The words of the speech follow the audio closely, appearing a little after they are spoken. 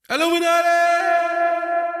Hello,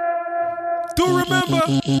 do remember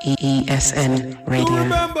ESN Radio. Do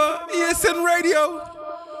remember ESN Radio.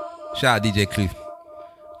 Shout out DJ Clue.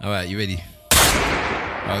 Alright, you ready?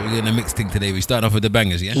 Alright, we're doing a mixed thing today. We start off with the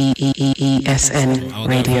bangers, yeah? ESN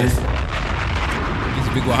Radio. It's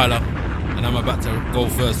a big wahala, and I'm about to go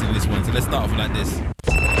first in this one. So let's start off like this.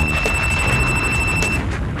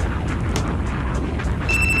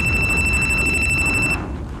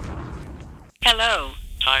 Hello.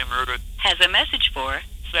 Time Murder Has a message for.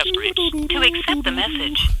 Left reach. To accept the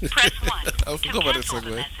message, press 1. I forgot about that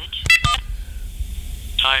segue.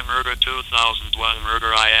 Time Murder 2001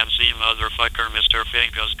 Murder IMC motherfucker Mr.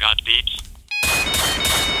 Fingers got beats.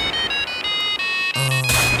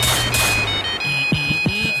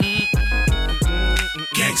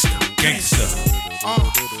 Gangsta, gangsta.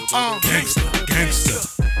 Gangsta, gangsta.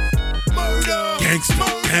 Murder. Gangsta,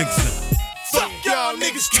 gangsta. Fuck y'all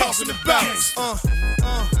niggas talking about.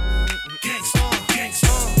 Gangsta,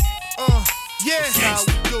 gangsta. Yeah, how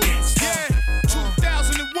we do it. Yeah,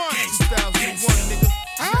 2001, 2001, nigga.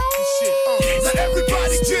 Now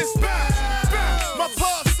everybody just bounce, bounce. My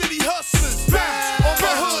Park City hustlers, bounce. All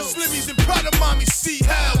my hood slimmies and proud of mommy. See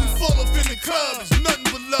how we fall off in the club. It's nothing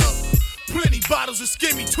but love. Plenty bottles of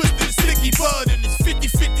skimmy, twisted and sticky bud, and it's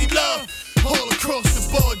 50-50 love. All across the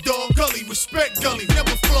board, dog. Gully, respect Gully.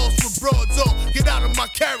 Never floss for broads off. Get out of my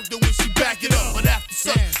character when she back it up. But after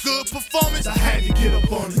some good performance, I had to get up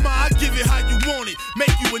on it. Ma, I give it how you want it.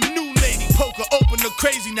 Make you a new lady. Poker open her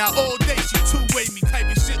crazy. Now all day she two-way me.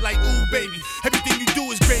 Typing shit like, ooh, baby. Everything you do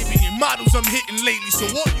is gravy. And models I'm hitting lately. So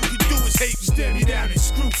all you can do is hate me. Stare me down and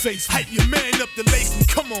screw face. Hype your man up the lace. And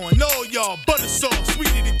come on, all y'all. Butter sauce,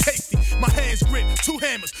 sweeter than tasty. My hands grip, 2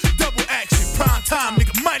 hammers. Double action. Prime time,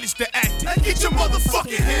 nigga, minus the acting. Now get your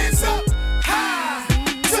motherfucking hands up high,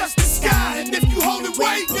 touch the sky, and if you hold it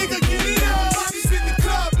right, nigga, get it up. Mommy's in the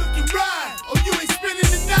club looking right. Oh, you ain't spending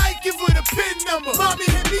the night? Give her the pin number. Mommy,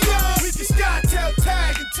 hit me up with the SkyTel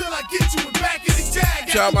tag until I get you in back of the jag.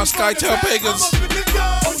 Shout out my SkyTel pagans.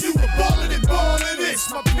 Oh, you a ballin' and ballin' this.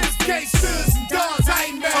 My piss gangsters and dons,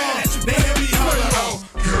 I ain't mad at you. They hear me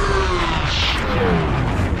holler.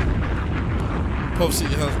 Pop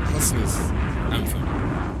City Hustlers. Anthem.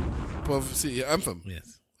 Pop City Anthem?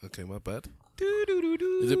 Yes. Okay, my bad.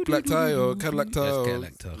 Is it Black Tie or Cadillac Tie? Yes,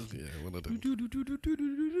 Cadillac Tie. Yeah, one of them.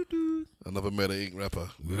 Another Murder Inc. rapper.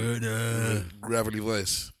 Murder. Gravelly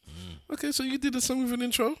voice. Okay, so you did a song with an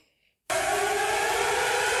intro?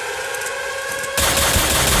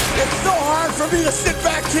 It's so hard for me to sit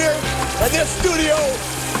back here in this studio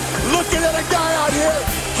looking at a guy out here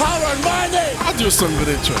hollering my name. I'll do a song with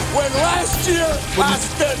an intro. When last year I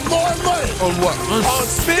spent more money On what? on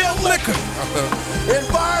spilled liquor in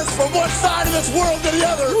bars from one side of this world to the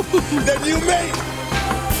other than you made.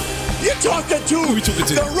 You're talking to Who we talking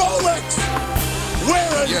to? the Rolex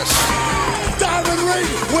wearing, Yes. diamond ring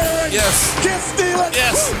wearing, Yes. kiss stealing,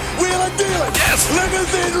 Yes. wheeling dealing, Yes.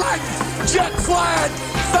 limousine like, jet flying,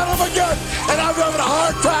 son of a gun, and I'm having a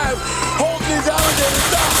hard time holding these alligators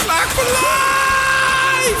down. Black for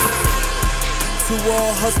life! To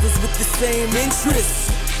all hustlers with the same interests,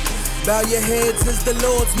 bow your heads as the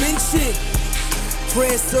Lord's mention.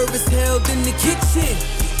 Prayer service held in the kitchen.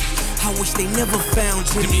 I wish they never found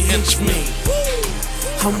Jimmy Henchman.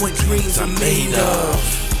 I'm what dreams are made of.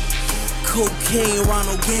 Cocaine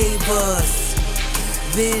Ronald gave us.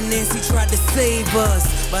 Then Nancy tried to save us.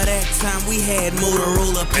 By that time we had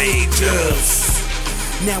Motorola pagers.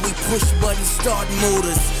 Now we push buttons, start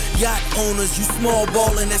motors. Yacht owners, you small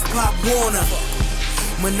ballin', that's Pop Warner.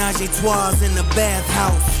 Menage a trois in the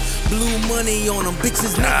bathhouse. Blue money on them,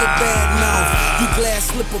 bitches never bad mouth. You glass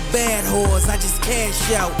slip a bad horse, I just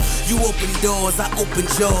cash out. You open doors, I open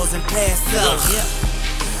jaws and pass out. Yeah.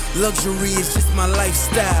 Luxury is just my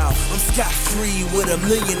lifestyle. I'm scot-free with $1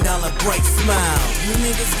 million bright smile. You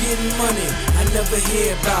niggas getting money, I never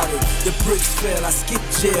hear about it. The bricks fell, I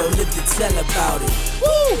skipped jail, live to tell about it.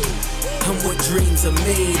 Woo! I'm what dreams are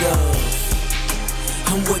made of.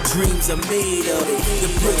 I'm what dreams are made of.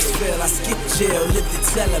 The bricks fell, I skipped jail, live to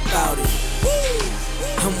tell about it.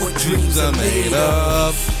 I'm what dreams are made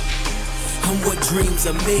of. I'm what dreams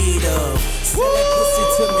are made of. Sell that pussy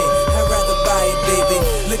to me, I'd rather buy it, baby.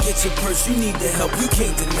 Look at your purse, you need the help, you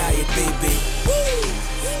can't deny it, baby.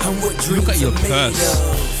 I'm what dreams Look at your are made purse.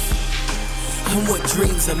 of. I'm what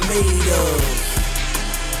dreams are made of.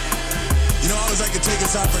 You know, I always like to take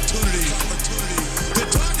this opportunity to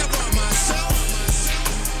talk about myself.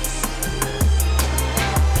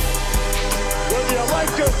 Whether you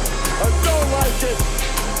like it or don't like it,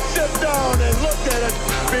 sit down and look at it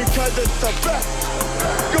because it's the best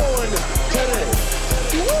going today.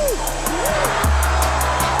 Woo!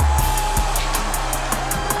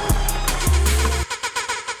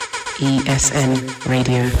 ESN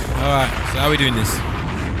Radio. Alright, so how are we doing this?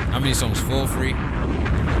 How many songs? 4, 3?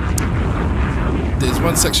 There's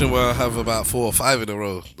one section where I have about 4 or 5 in a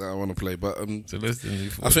row that I want to play, but So let's do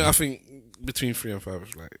 4. I think between 3 and 5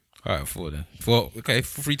 is like Alright, 4 then. 4, okay,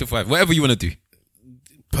 3 to 5. Whatever you want to do.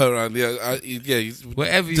 per round. Yeah,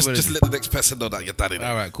 Whatever you want to just do. let the next person know that you're done in it.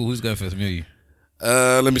 Alright, cool. Who's going first? Me or you?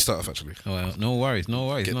 Let me start off actually. Alright, no worries.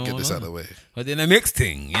 Get this out of the way. But then the mix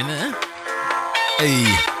thing, you know?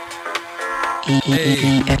 Hey.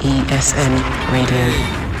 ESN Radio.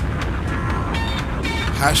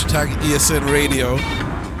 Hashtag ESN Radio.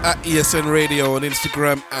 At ESN Radio on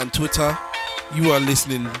Instagram and Twitter. You are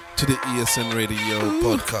listening to the ESN Radio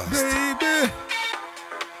podcast. Baby.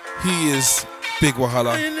 He is Big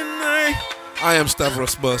Wahala. I am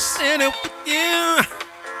Stavros Bus. Yeah.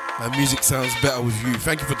 My music sounds better with you.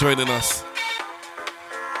 Thank you for joining us.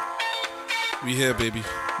 We here, baby.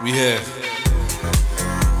 We here.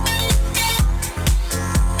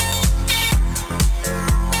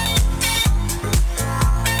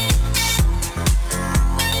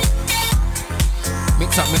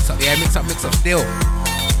 Mix up. Yeah, mix up still.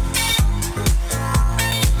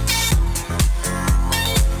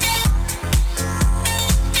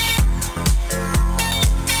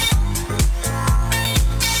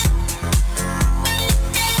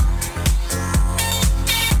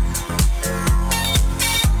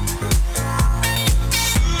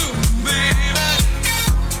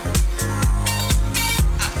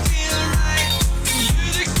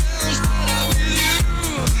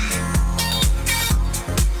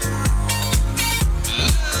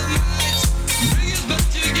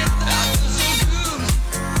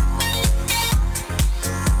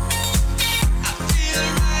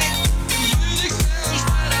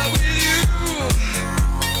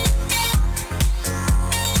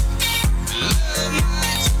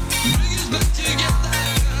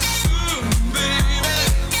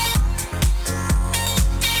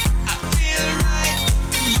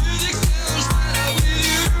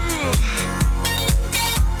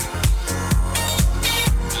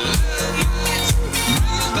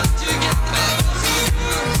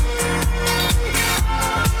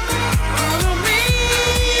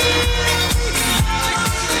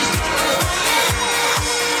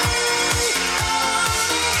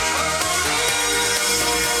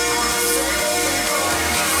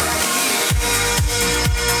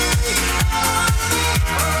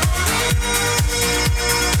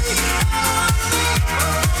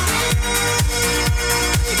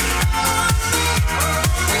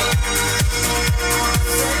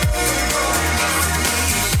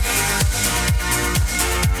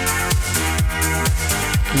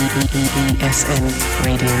 ESN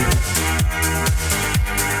Radio.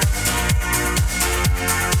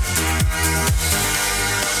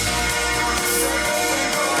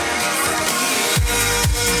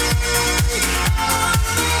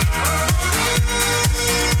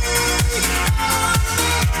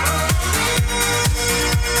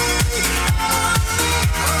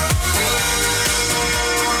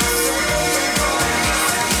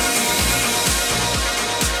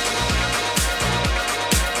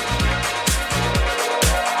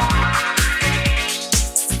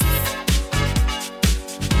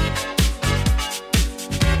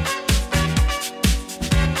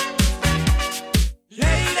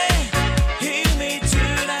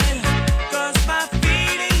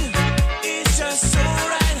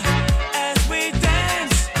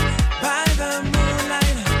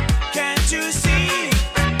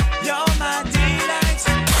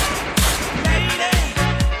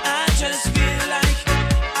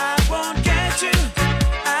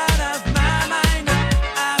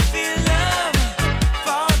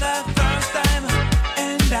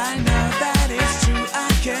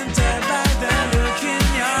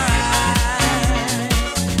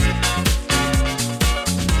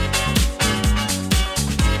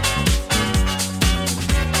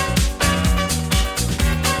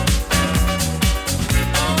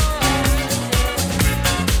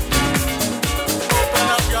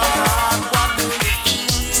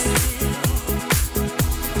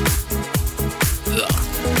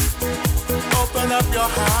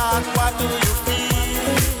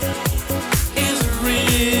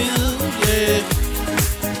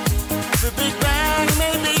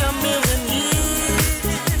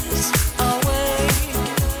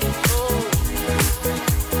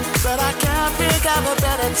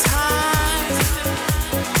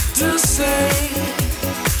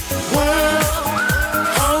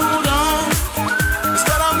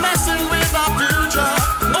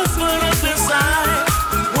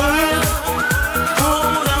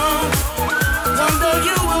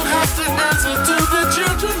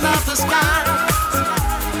 Of the sky.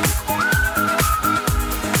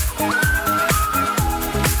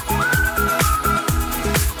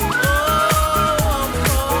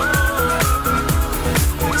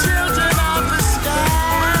 Children of the sky.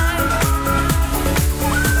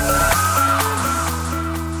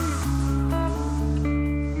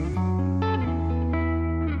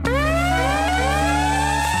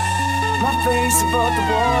 My face above the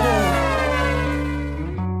water.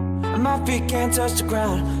 My feet can't touch the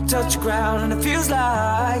ground, and it feels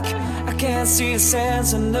like I can't see the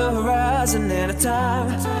sands on the horizon. And at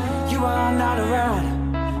times you are not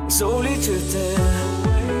around, I'm slowly drifting,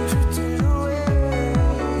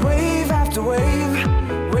 wave after wave,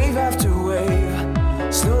 wave after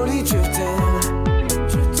wave, slowly drifting,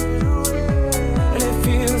 and it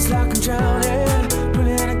feels like I'm drowning,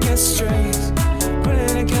 pulling against the strings,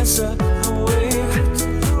 pulling against the wave.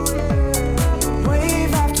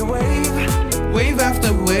 Wave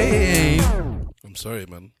after wave. I'm sorry,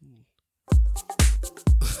 man.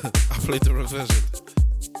 I played the wrong version.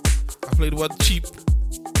 I played one cheap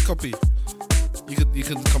copy. You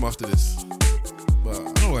can come after this, but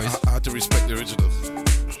no worries. I had to respect the original.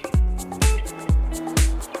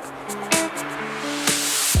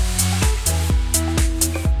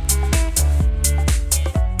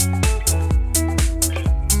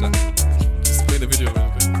 Just play the video, man.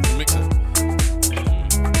 Mix it.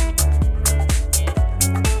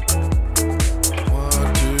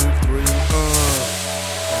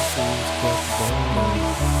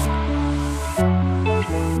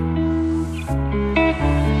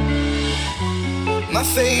 My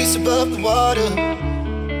face above the water.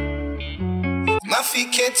 My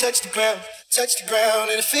feet can't touch the ground,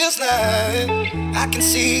 and it feels like I can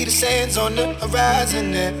see the sands on the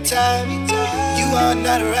horizon. Every time you are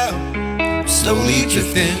not around, slowly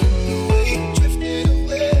drifting away,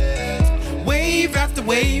 wave after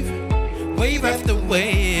wave, wave after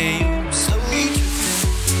wave, slowly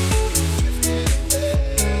drifting,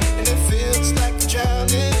 and it feels like I'm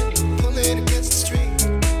drowning, pulling against the stream,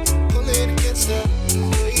 pulling against the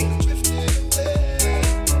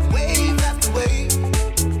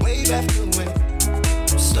after wave,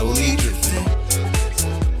 slowly drifting.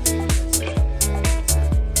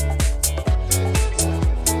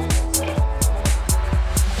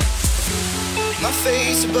 My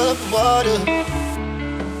face above the water.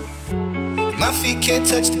 My feet can't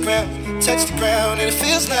touch the ground, and it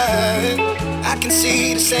feels like I can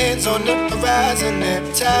see the sands on the horizon.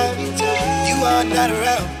 Every time you are not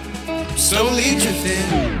around, slowly drifting.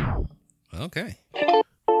 Okay.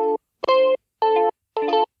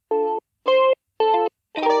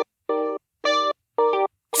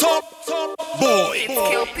 Top boy.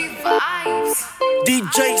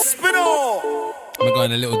 DJ Spinall. We're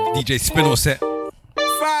going a little DJ Spinall set.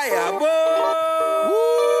 Fire boy.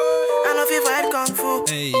 I love you fight kung fu.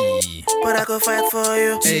 Hey. But I go fight for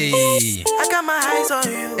you. Hey. I got my eyes on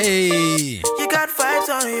you. Hey. You got vibes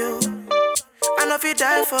on you. I love you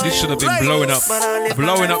die for This you. should have been blowing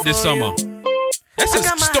up this summer. Let's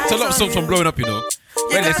just stopped a lot of songs from blowing up, you know.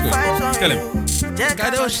 Wait, let's go. Tell him.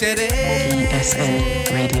 ESN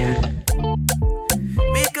Radio.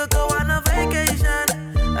 We could go on a vacation,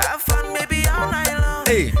 have fun maybe all night long.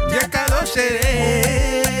 Hey,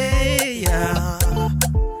 Yeah.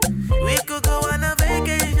 We could go on a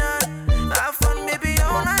vacation, have fun maybe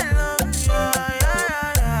all night long.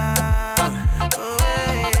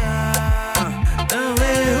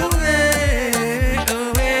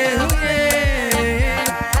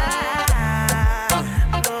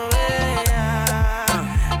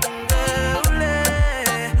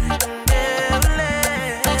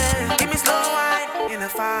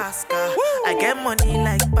 I get money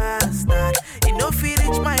like bastard. You know if you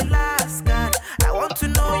reach my last card, I want to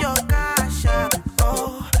know your cash app.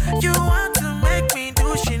 Oh, you want to make me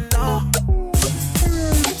do she know?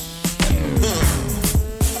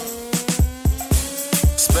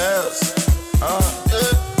 Spells.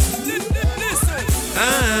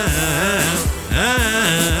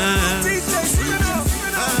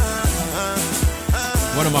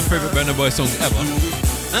 One of my favorite Burna Boy songs ever.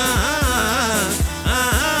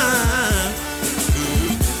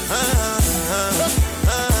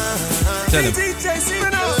 Tell him.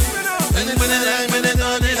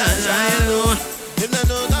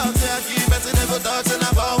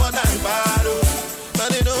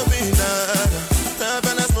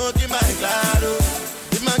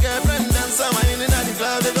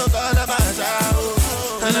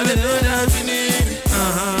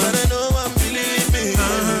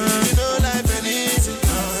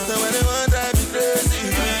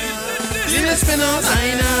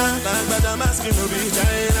 China, but I'm asking to be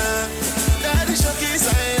China. Daddy Shoki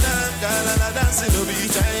China. say no be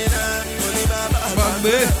China. Only Baba.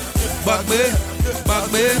 Back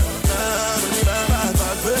me.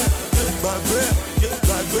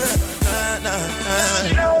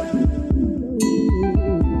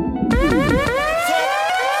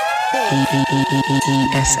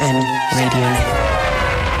 ESN Radio.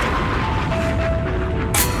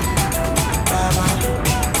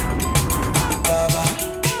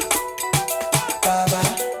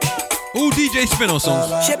 All DJ Spinner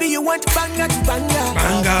songs. Shebi, you want banga to banga.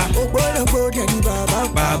 Banga. Oh, Daddy Baba.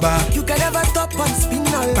 Baba. You can never top on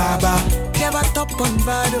spinal. Baba. Never top on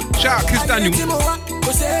bado. Shout out Chris Daniel.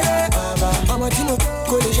 I'm a Timo,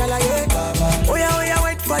 Kole Shalaye. Oh yeah,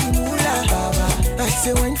 wait for the moolah. I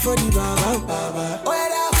say wait for the Baba. Oh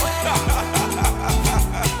yeah,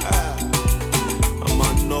 I'm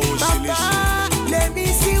on no shilly. let me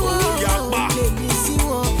see one. Let me see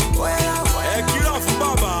one. Oh yeah, Hey, get off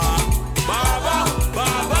Baba.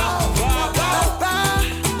 Baba,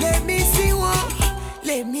 let me see one.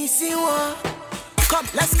 Let me see one. Come,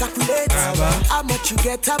 let's calculate. Baba. How much you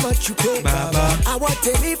get, how much you pay. Baba. I want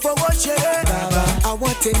a need for what you Baba. I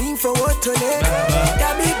want a need for what to lay.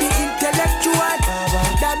 That me be intellectual.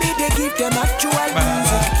 That me they give them actual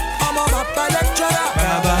music. I'm a Baba lecturer.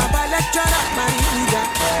 Baba lecturer, my leader.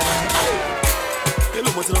 Hey,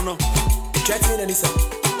 look, what you don't know? 20 million is up.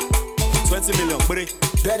 20 million, buddy.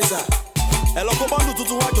 That is up. Hello, come on, to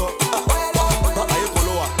wajo. Aye,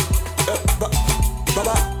 Koloa. Baba.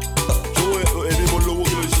 Baba,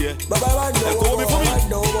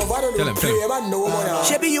 Tell him.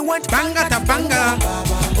 Shebi, you want Banga ta banga.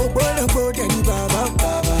 Oh, Daddy Baba.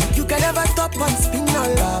 You can never top on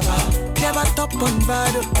spinal. Never top on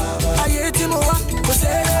bado. I hate him over.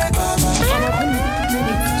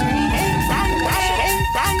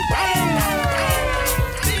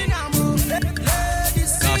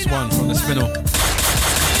 Last one from the Spinner.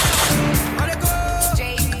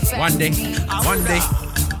 One day,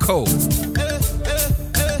 cold.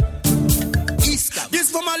 This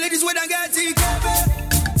for my ladies when I get TKB.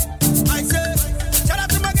 I say, shout out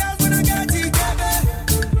to my girls when I get TKB.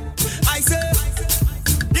 I say,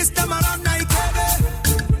 this time around I KB.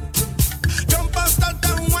 Jump and start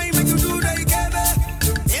down, wine make you do the KB.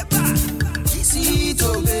 Epa, see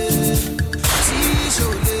Tobe, see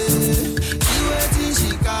Shole, see waiting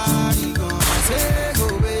she carry gonna say go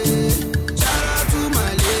away. Shout out to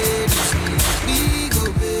my ladies, we go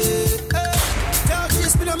away. Tell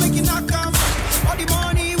this spinner make it not come. All the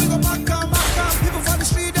money we go back come. People for the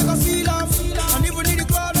street they go feel up. And even in the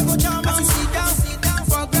club they go jam. As you sit down,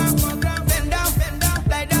 for gram, bend down,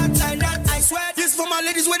 like that. I swear this for my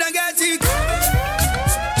ladies when I get it.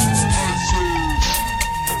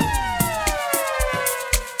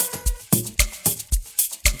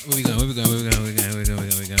 Where we going?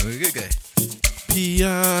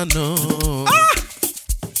 Piano.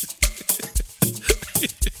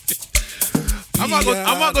 I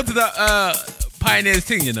might go to that Pioneers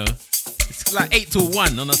thing, you know. It's like 8 till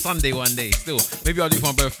 1 on a Sunday one day. Still, maybe I'll do it for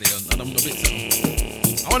my birthday. And I'm a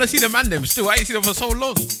bit. I want to see the man them still. I ain't seen them for so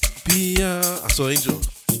long. I saw Angel.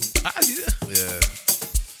 Yeah.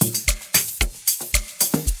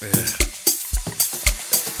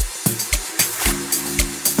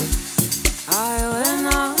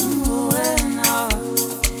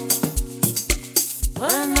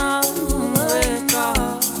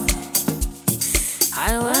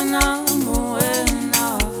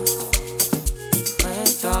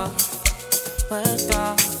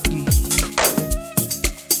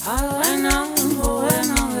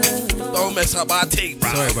 Don't mess up my take, bro.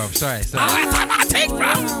 Sorry, bro. Sorry. My take,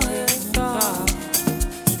 bro.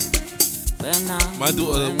 My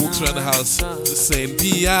daughter walks around the house just saying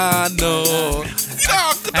piano.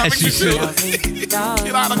 As she should.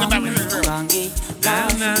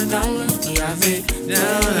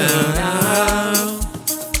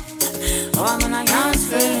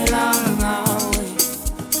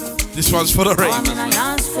 This one's for the rain.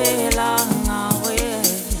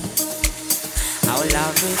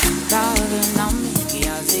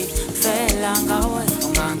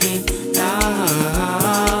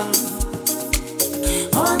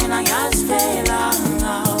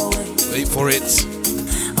 Wait for it.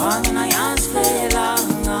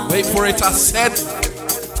 Wait for it, I said.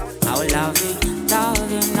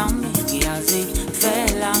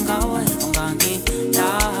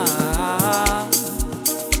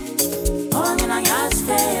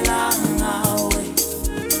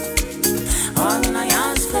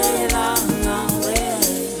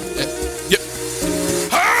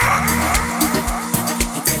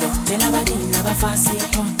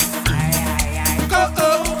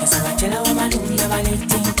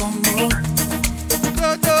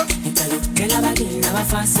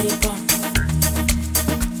 fasipon.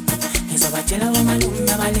 Ngizobatshela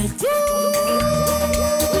omalume abalethu.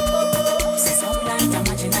 Sizomlanda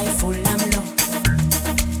manje nayifula mlo.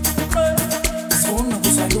 Sifuna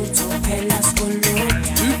ukuzwa lutho phela skolo.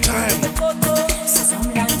 Two time.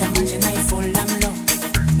 Sizomlanda manje nayifula mlo.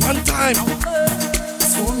 One time.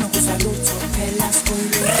 Sifuna ukuzwa lutho phela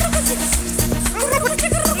skolo.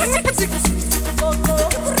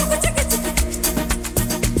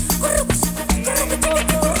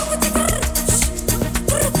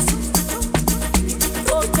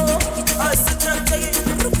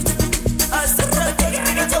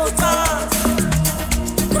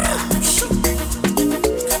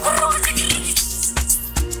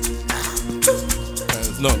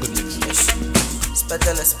 Not good mix.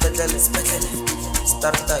 Spedele,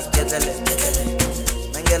 starta, gedele,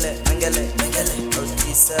 mengele,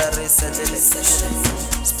 otisare, sedele,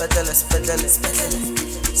 spedele,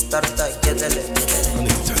 starta, gedele, I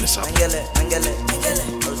need to turn this up. mengele,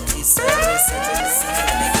 otisare,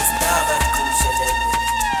 sedele, niggas dava, kushele,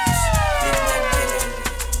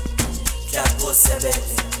 Jago sebele,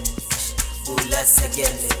 bula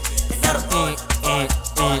segele,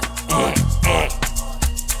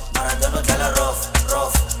 Maradona tell her rough.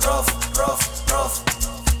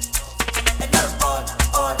 And her on.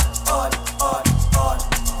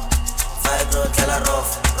 Vibro tell her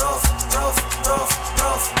rough.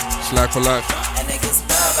 Slack for life. And niggas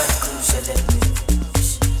dava kushele.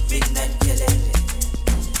 Midnight kelele.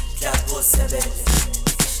 Jago sebele.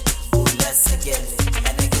 Ula segele.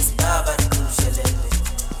 And niggas dava kushele.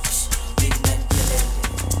 Midnight kelele.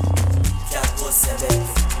 Jago sebele.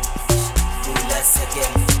 Ula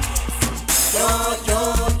segele. Yo.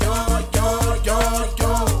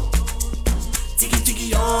 Tiki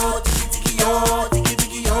yo. Yo.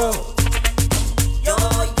 Tiki yo. Yo.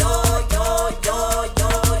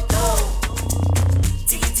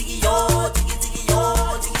 Tiki yo.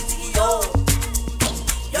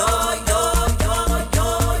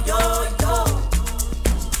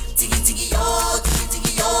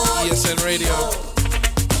 ESN Radio.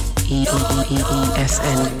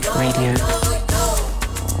 ESN Radio.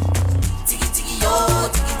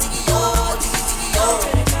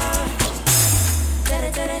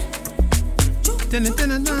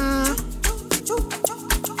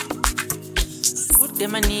 Kude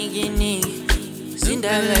manigi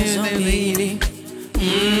zindala zombili.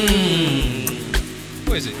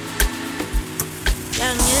 What is it?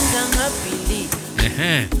 Yangenza ngabhili.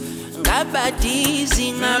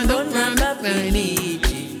 Ngabadizi ngabona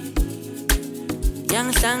babhiliji.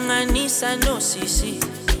 Yangihlanganisa nosisi.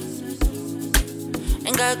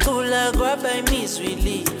 Engaqula kwaba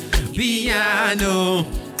imizwili. Piano.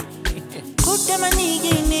 Kude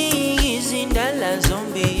manigi zindala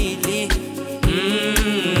zombili.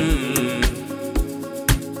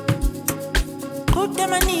 Kude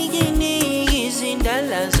manigi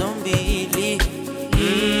zindala zombili.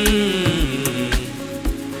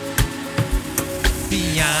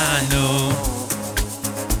 Piano.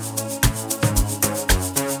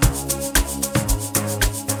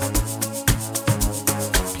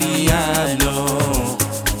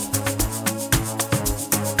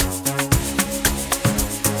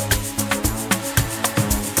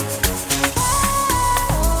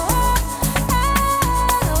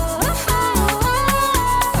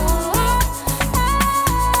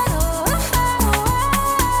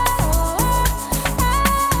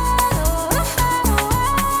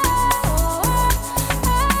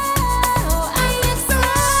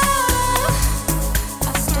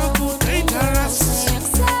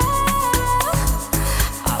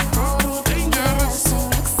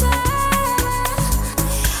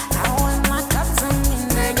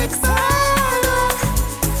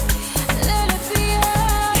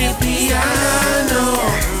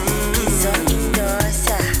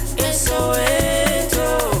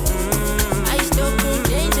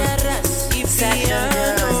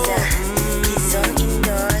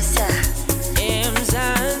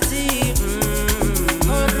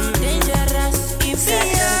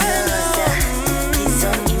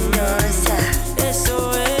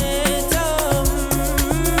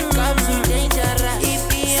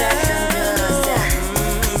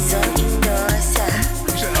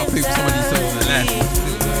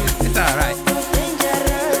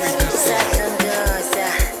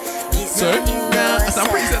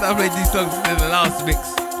 I played these songs in the last mix.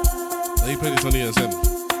 Now you played this on ESN.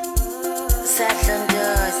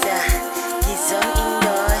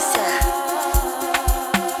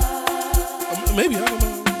 Maybe, I don't know.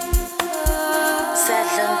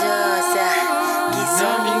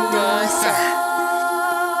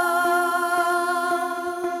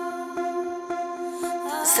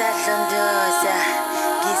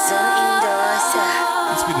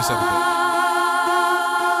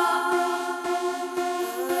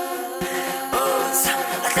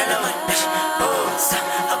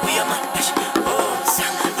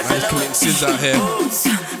 Man's committing sins out here. I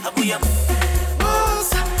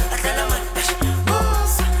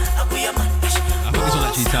think this one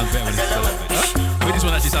actually sounds better when it's spelled up a bit. I think this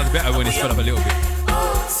one actually sounds better when it's spelled up a little bit.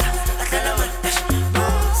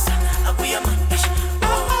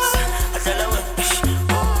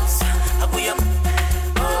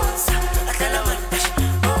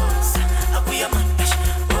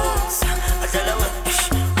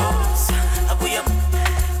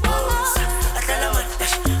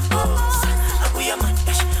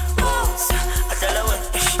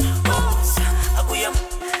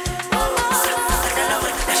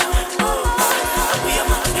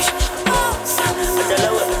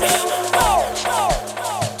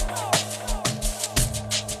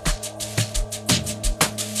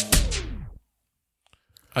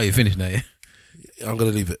 Oh, you finished now, yeah? I'm going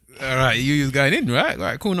to leave it. All right, you was going in, right? All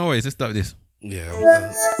right, cool, no worries. Let's start with this. Yeah,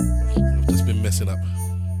 I've just been messing up.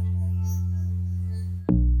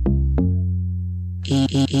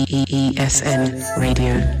 ESN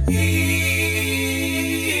Radio.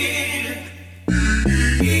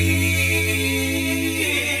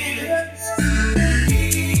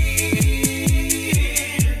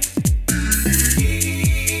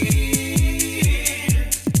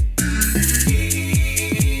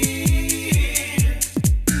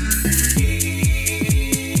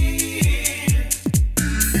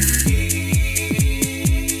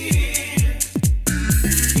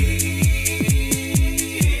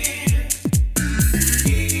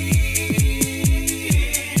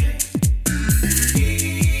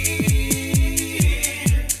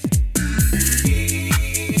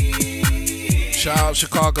 Shout out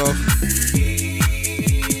Chicago.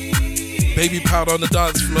 Baby powder on the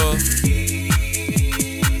dance floor.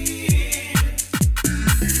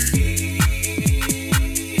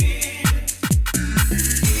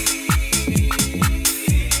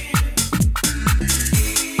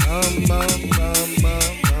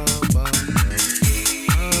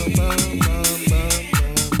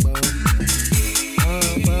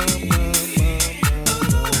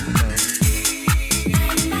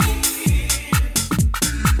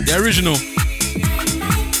 The original. To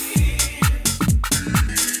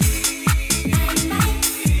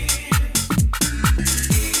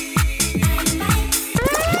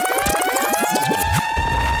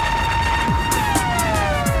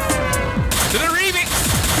the remix.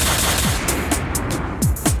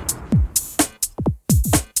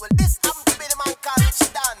 Well, this happened to be the man called Rich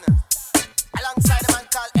Dan, alongside the man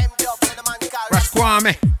called MD Up and the man called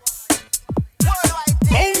Rasquame.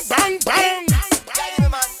 Bang, bang, bang.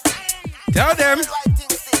 Tell them.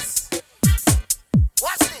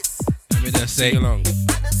 What's this? Let me just say. along. I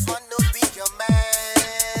just want to be your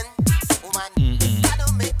man, woman. I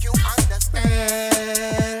don't make you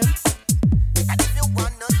understand. And if you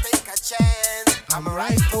want to take a chance, I'm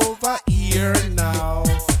right over here now.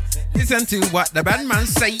 Listen to what the bad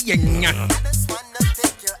man's saying. I just want to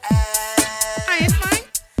take your hand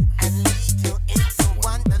and lead you into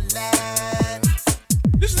wonderland.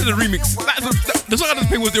 Listen to the remix. The song I just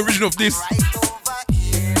played was the original of this.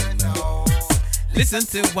 Listen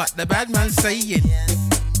to what the bad man's saying.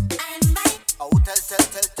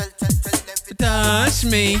 Touch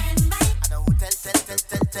me.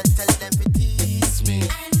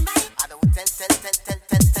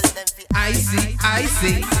 I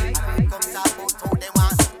see.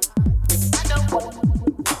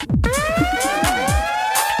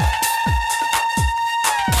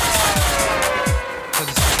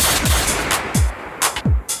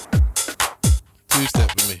 Two-step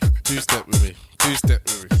with me. Two-step with me. Two-step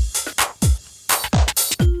with me.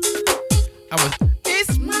 I was.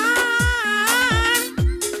 It's mine.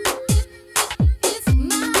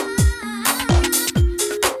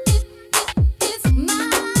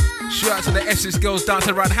 Shout out to the Essex girls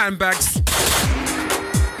dancing around handbags.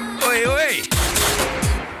 Oi, oi.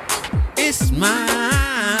 It's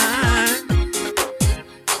mine.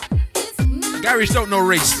 Garage don't know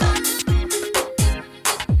race.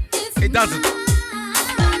 It doesn't.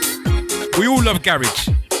 We all love garage.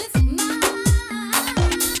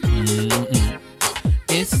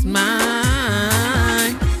 It's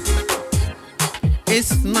mine.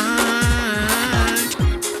 It's mine.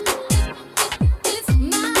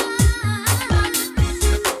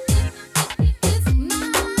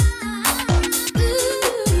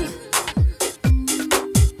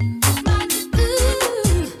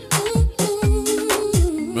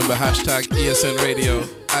 Remember hashtag ESN Radio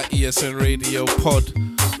at ESN Radio Pod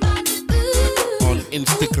on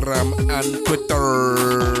Instagram and Twitter.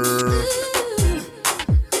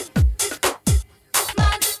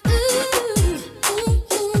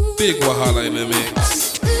 Big Wahala in the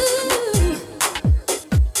mix.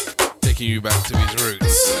 Taking you back to his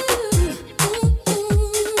roots.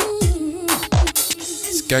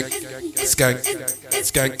 Skank, skank,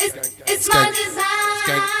 skank, skank,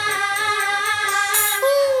 skank.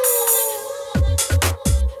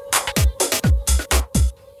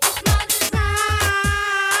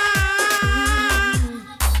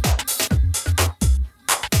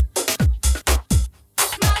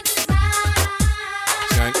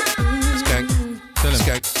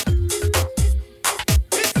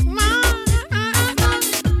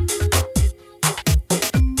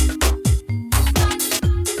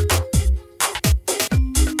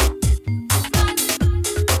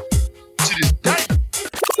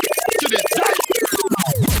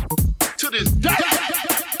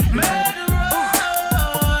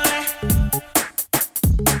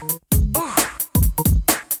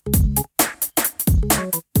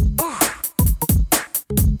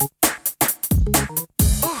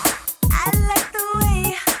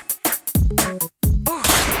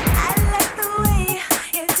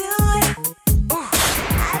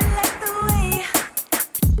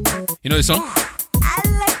 You know this song? I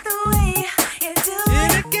like the way you do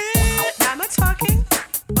it again. Now, am I talking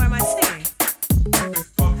or am I singing?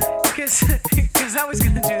 Because I was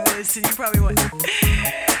going to do this and you probably wouldn't.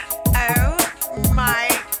 Oh my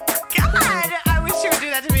God. I wish you would do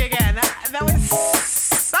that to me again. That was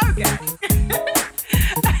so good.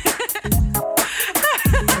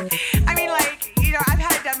 I mean, like, you know, I've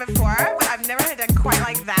had it done before, but I've never had it done quite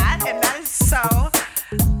like that. And that is so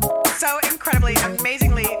incredibly,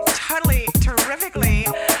 amazingly, totally, terrifically,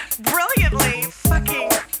 brilliantly, fucking.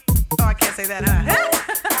 Oh, I can't say that, huh?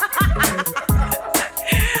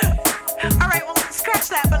 All right, well, scratch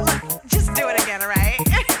that, but look, just do it again, all right?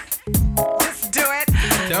 Just do it.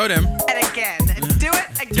 Tell them. And again. Do it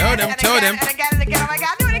again. Tell them. And again and again. Oh my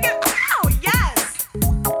God, do it again. Ow, yes.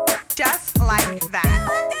 Just like that.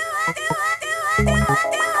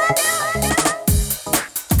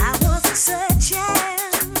 I wasn't searching.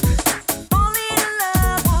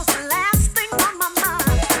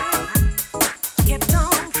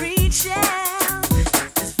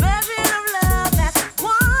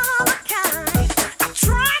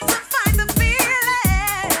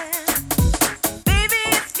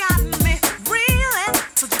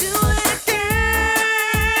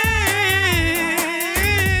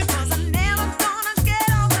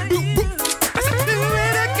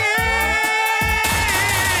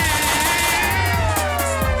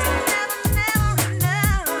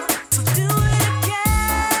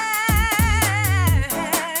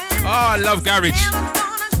 I love garage. I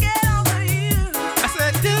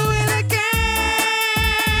said, do it again.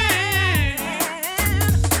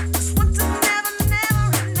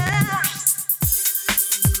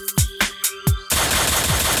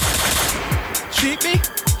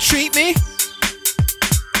 Treat me.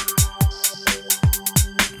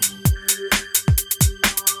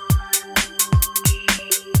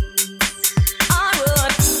 I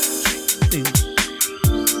would.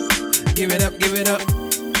 Give it up.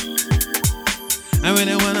 I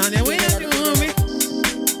really want on your way that you want me.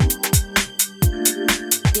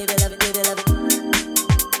 Give it up.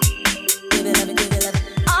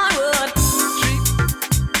 I would.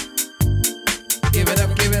 Give it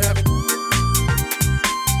up. Give it up.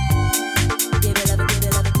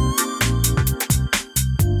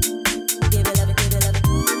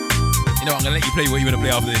 You know, I'm gonna let you play what you wanna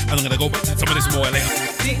play after this. I'm gonna go back to some of this more later.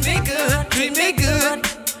 Treat me good.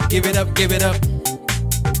 Give it up. Give it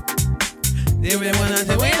wanna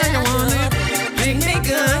the way that you want it. Treat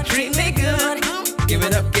me good. Give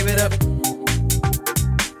it up. Give it up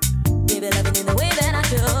in the way that I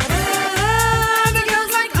should. The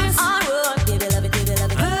girls like us. I would. Give it up. The girls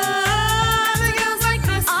like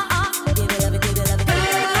us. Give it up.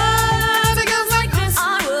 The girls like us.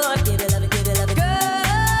 I would. Give it up.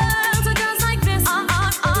 Girls and girls like this.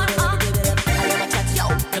 Give it up. I let my chat, yo.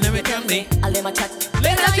 And then we tell me. I let my chat.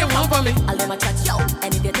 Let that you want for me. I let my chat, yo.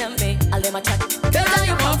 And if you tell me, I let my chat. Let that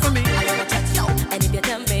you want for me. I let my chat, yo. And if you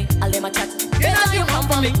tell me, I let my chat. Let that you want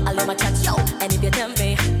for me. I let my chat, yo. And if you tell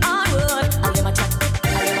me, I would. I let my chat,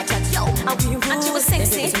 yo. And we rude. And you was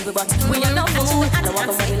sexy. When you're not food, I don't walk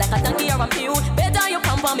away like a donkey or a mule. Better you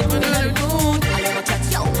come for me, put me in the mood. I let my chat,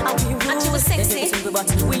 yo. And we rude. And you was sexy.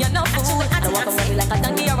 When you're not food, I don't walk away like a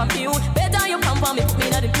donkey or a mule. Better you come for me, put me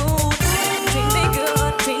in the mood. Treat me good.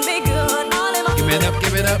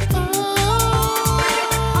 Give it up.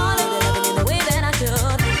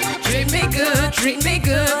 Treat me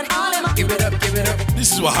good. Give it up.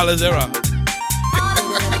 This is Wahala's era.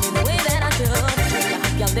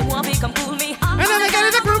 And then I got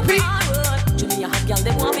it a groupie.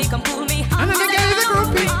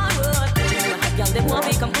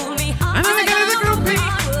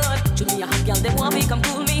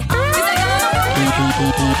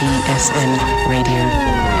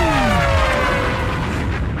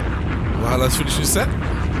 let's finish this set.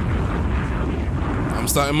 I'm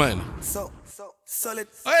starting mine. So solid.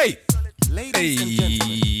 Hey! Ladies and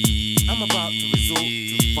gentlemen, I'm about to resort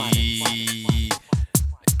to violence.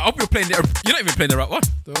 I hope you're playing the. You're not even playing the right one.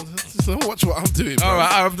 Don't watch what I'm doing. Bro. All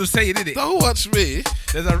right, I'm just saying, did it? Don't watch me.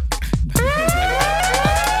 There's a.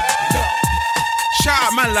 Shout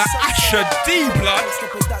out man like Asher D blood.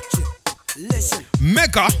 Listen,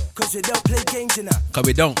 Mega. cause we don't play games in that. Cause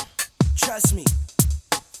we don't. Trust me.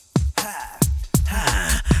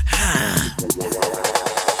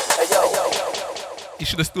 You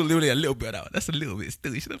should have still lived a little bit of that one. That's a little bit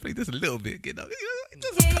still. You should have played this a little bit. You know?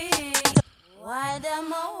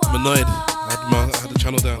 I'm annoyed. I had the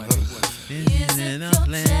channel down.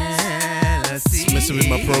 It's messing with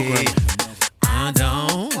my program. I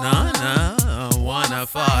don't wanna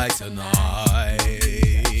fight tonight.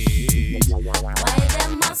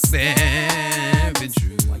 Been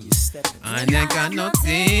true. I ain't got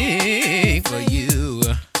nothing for you.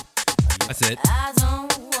 I said I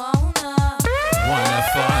don't wanna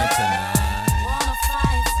fight tonight.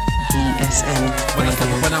 ESN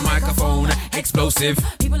Radio. When a microphone explosive.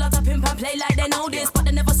 People out to pimp and play like they know this, but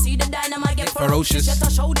they never see the dynamite get ferocious. Just to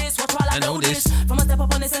show this, watch while I know this. From a step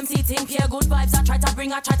up on this MC team, pure good vibes. I try to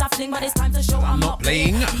bring, I try to fling, but it's time to show I'm not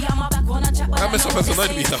playing. Yeah, my back wanna chat, but I mess up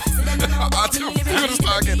personality now. I'm gonna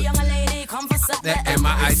start again. The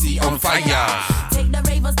MIC on fire. Take the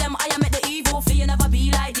ravers, them I am at the evil. Feel you never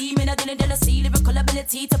be like demon. I didn't see lyrical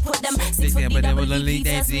ability to put them 6 foot but they will only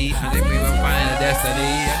destiny. I think we will find a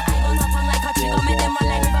destiny. I don't talk like a trigger, make them run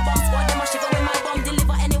like river bomb squad. Them a sugar with my bomb,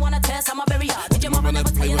 deliver anyone a test. I'm a barrier. Did your mama never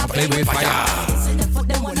tell you I play with fire? Instant them foot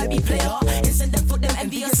them wanna be player. Instant them foot them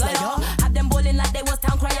envious liar. Have them bowling like they was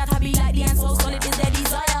town crier. Happy like the end so solid is their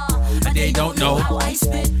desire. And they don't know how I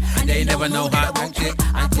spit, and they never know how I kick.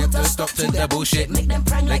 I give the stop to the bullshit. Make them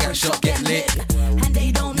prank like a a shot get lit. And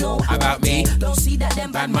they don't know about me. Don't see that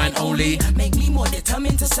them Bad mind only. Make me more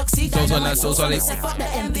determined to succeed. So solid, so solid. Fuck the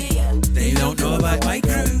envy. They don't know about my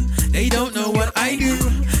crew. They don't know what I do.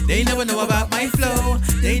 They never know about my flow.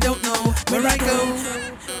 They don't know where I go.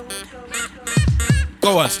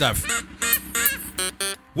 Go on, Steph.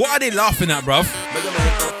 What are they laughing at, bruv? Mega Man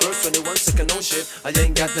up first, 21 second, no shit. I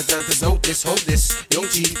ain't got the time to note this, hope this. Yo,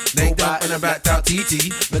 G, they dump and I backed out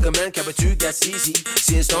TT. Mega Man, carry 2, that's easy.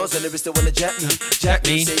 Seeing stars and lyrics that wanna jack me. Jack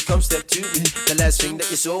me, say come step to me. The last thing that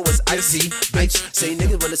you saw was icy. Bitch, say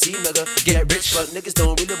niggas wanna see Mega get rich, but niggas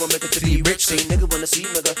don't really want Mega to be rich. Say niggas wanna see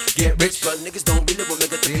Mega get rich, but niggas don't really want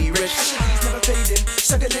Mega to be rich. He's never fading,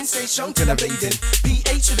 struggling, stay strong till I'm bathing.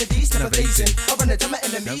 PH to the D's, never blazing. I run it to my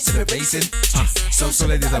enemies, never racing. So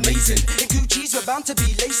solid is amazing. In Gucci's, we're bound to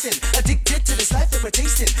be lacing. Addicted to this life that we're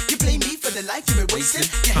tasting. You blame me for the life you're wasting.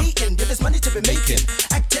 You're hating, yeah, there's money to be making.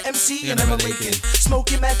 Act to MC and I'm raking.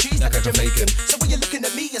 Smoking mad trees like a Jamaican. So when you're looking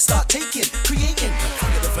at me, you start taking, creating.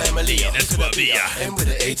 Fuck of the family, that's what me. M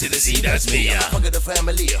with the A to the C, that's me. Fuck of the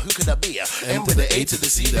family, who could I be? M with the A to the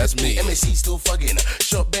C, that's me. MAC still fucking.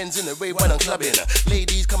 Short Benz in the rave when I'm clubbing.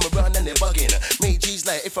 Ladies come around and they're bugging. Made G's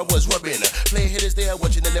like if I was rubbing. Play hitters they are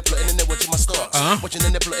watching and they're plotting and they're watching my stocks. Watching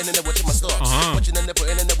and they're plotting and they're watching my stocks. Watching and they're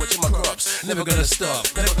putting and they're watching my crops. Never gonna stop,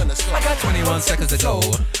 never gonna stop. I got 21 seconds to go.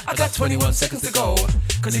 I got 21 seconds to go.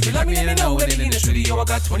 Cause if you like me, then you know when in the studio. I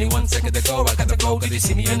got 21 seconds to go. I got to go. Did you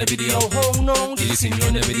see me on the video? Oh no. Did you see me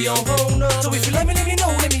on the video? Oh no. So if you like me, let me know.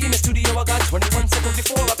 Let me in the studio. I got 21 seconds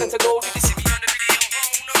before I got to go. Did you see me on the video?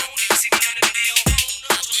 Oh no. Did you see me on the video? Oh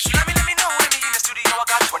no. So if you like me, let me know. Let me in the studio. I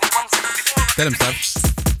got 21 seconds before. Tell him, Steph.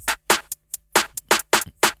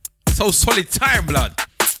 So solid time, blood.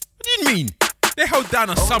 What do you mean? They held down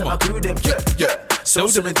a summer. So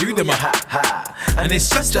them do them a ha. And it's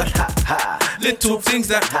just a ha. Little things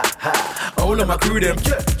that ha. All of my crew them.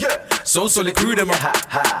 So solid crew them a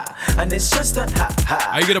ha. And it's just a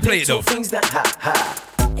ha. Are you gonna play it though? Things that ha.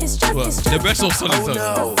 It's just the best of solid song.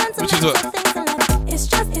 No. Which is what? It's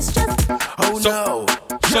just. Oh no.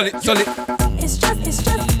 Solid. It's just.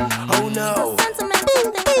 Oh no.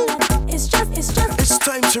 It's just. It's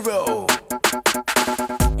time to roll.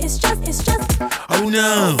 It's just. Oh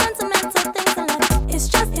no. Sentimental things in life. It's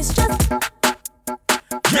just.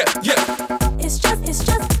 Yeah. It's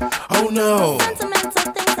just. Oh no. Sentimental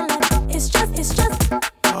things in life. It's just.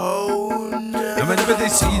 Oh no. Never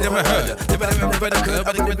see, never heard. Never a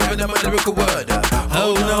lyrical word.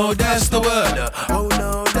 Oh no, that's the word. Oh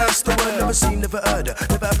no, that's the word. Never seen, never heard.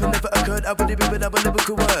 Never happened, never occurred. I believe it, but a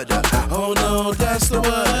lyrical word. Oh no, that's the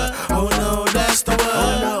word. Oh no, that's the word.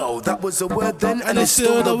 Oh no, that was was a word then, and it's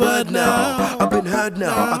still the word now. I've been heard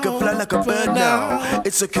now, I can fly like a bird now.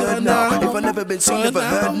 It's occurred now, if I never been seen, never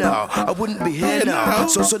heard now, I wouldn't be here now.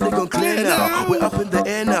 So they gon' clear now, we're up in the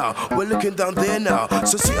air now, we're looking down there now.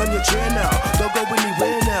 So sit on your chair now, don't go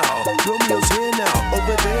anywhere now. Romeo's here now,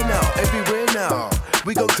 over there now, everywhere now.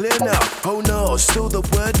 We go clear now, oh no, still the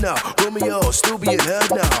word now. Romeo, still being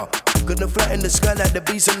heard now. Gonna fly in the sky like the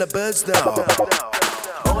bees and the birds now.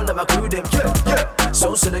 All of my crew them, yeah.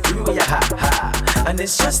 So the crew, yeah, ha. And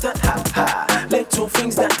it's just that, ha. Little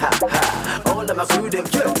things that, ha. All of my crew them,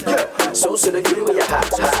 yeah. So the crew, yeah, ha.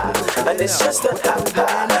 And it's just that,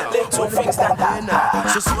 ha. Little things that, ha.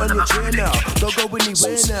 So sit on your chair now, don't go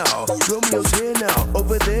anywhere now. Romeo's here now,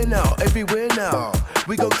 over there now, everywhere now.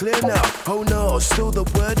 We go clear now, oh no, still the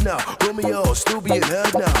word now. Romeo, still being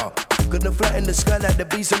heard now. Gonna fly in the sky like the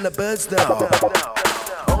bees and the birds now.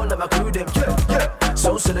 All of my crew them, yeah.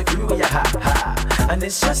 So the crew, yeah, ha. And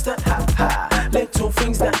it's just that, ha. Little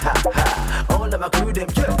things that, ha. All of my crew them,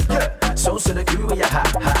 yeah. So the crew, yeah,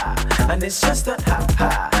 ha. And it's just that,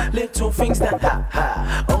 ha. Little things that,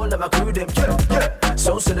 ha. All of my crew them, yeah.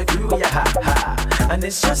 So the crew, yeah, ha. And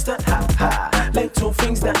it's just that, ha. Little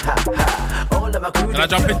things that, ha. All of my crew them, can I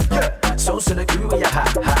jump in? Yeah. So the crew, yeah,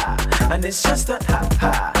 ha. And it's just that,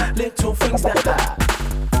 ha. Little things that, ha.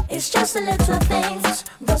 It's just the little things,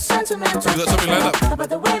 the sentimental You got something like that? about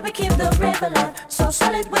the way we keep the river life, so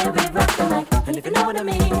solid where we rock the mic, and if you know what I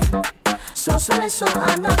mean. So solid, so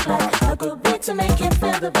I'm not like a good beat to make it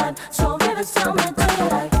feel the vibe. So rivers tell me, do you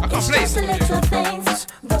like? It's just the little things,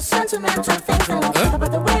 the sentimental things in life,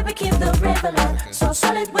 about the way we keep the river life, so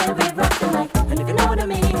solid where we rock the mic, and if you know what I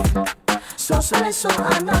mean. So solid, so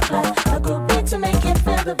I'm not like a good beat to make it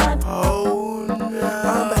feel the vibe. Oh no,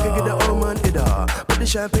 I'm back again, the old man did put the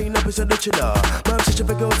champagne up inside the chiller. Man, such a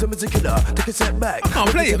big girl, some is a killer. Take a step back. I can't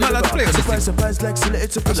play it, I'm not allowed to play it. Surprise, like silly,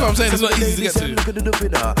 it's a That's what I'm saying, it's not easy to get to. Look at the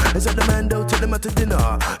winner. Is that the man, though, take them out to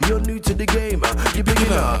dinner. You're new to the game, you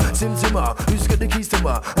beginner. Sim Zimmer, who's got the keys to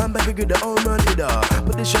my? I'm back again, the old man did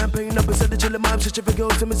put the champagne up inside the chiller. Man, such a big girl,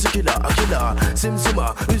 some is a killer. A killer. Sim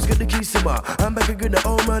Zimmer, who's got the keys to my? I'm back again, the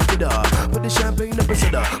old man did put the champagne up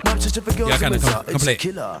inside the man, such a big girl, some is a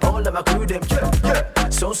killer. All of my crew, them, yeah.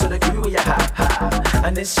 So the crew, yeah, ha.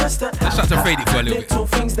 And it's just that, let's start to fade it for a little bit. Little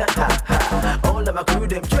things that, ha. All of my crew,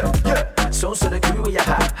 them, yeah. So the crew, yeah,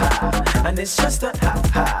 ha. And it's just that,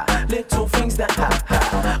 ha. Little things that,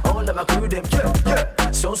 ha. All of my crew, them,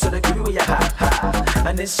 yeah. So the crew, yeah, ha.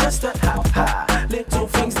 And it's just that, ha. Little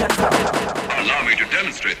things that, ha. Allow me to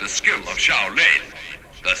demonstrate the skill of Shaolin,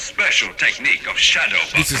 the special technique of shadow.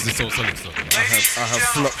 This is the so solid stuff. I have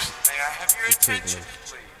flops. May I have your attention,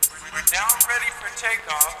 please? We're now ready for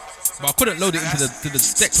takeoff. But I couldn't load it into the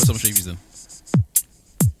deck for some strange reason.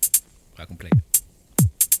 I can play it.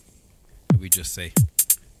 And we just say,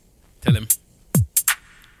 tell him.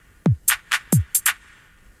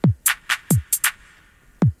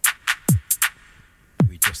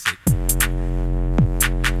 We just say,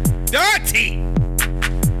 dirty.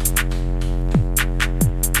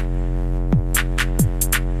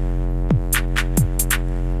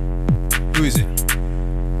 Who is it?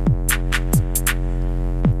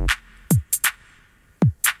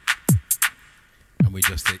 And we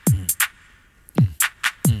just say,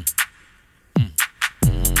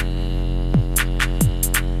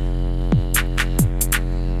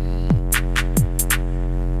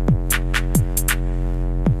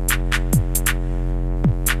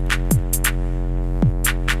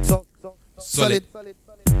 solid.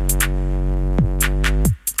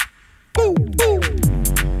 Boom, boom.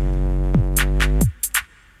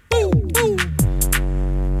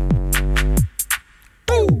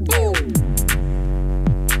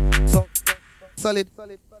 Solid.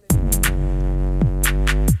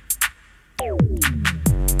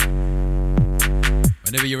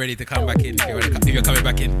 Whenever you're ready to come back in, if you're coming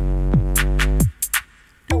back in.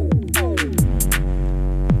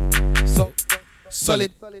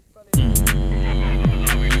 Solid.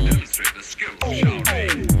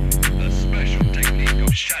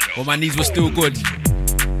 Well, my knees were still good.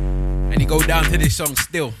 And you go down to this song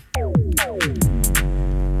still. Yeah,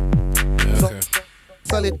 okay.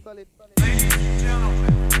 Solid.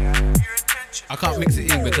 I can't mix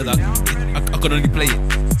it in because I can only play it.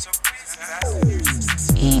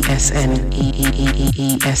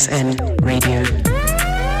 ESN Radio.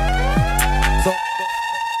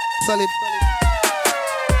 Solid.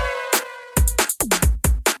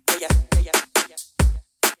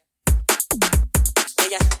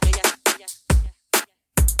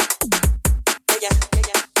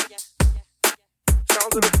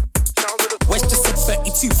 West to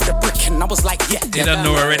 632 for the brick and and I was like, yeah. You don't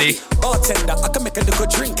know already. Bartender, I can make a little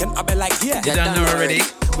drink, and I be like, yeah. You don't know already.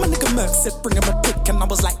 My nigga Merc said, bring him a dick, and I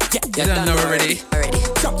was like, yeah. You don't know already.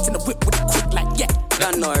 Jumped in the whip with a quick, like, yeah.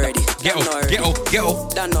 Don't know already. Get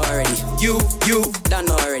off. Don't know already. You. Don't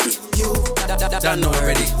know already. You. Don't know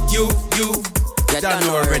already. You. Don't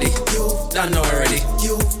know already. You. Don't know already.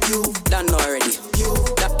 You. Don't know already. You.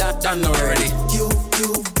 Don't know already. You.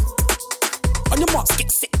 On your marks,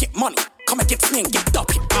 get sick, get money. Come and get swing, get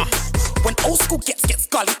dumpy. When old school gets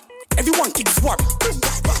gully, everyone gets worried.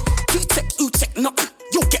 You check nothing.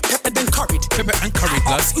 You'll get peppered and curried.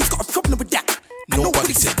 Blood. Who's got a problem with that?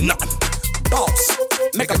 Nobody said nothing. Boss,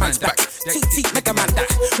 Mega Man's back. TT, Mega Man that.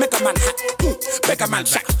 Mega Man hat. Mega Man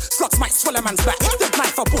jack. Slugs might swell a man's back. The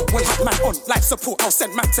knife I bought will have man on life support. I'll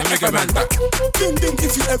send man to Mega Man back. Ding ding,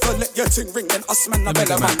 if you ever let your ting ring, then us man, I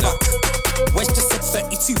Mega Man back. West just said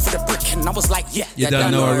 32 for the brick, and I was like, yeah. You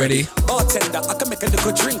don't know already. Bartender, I can make a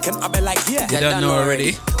little drink, and I be like, yeah. You don't know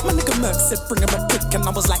already. My nigga Merc said bring him a dick, and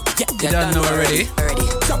I was like, yeah. You don't know already.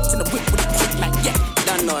 Jumped in the whip with a kick, like, yeah.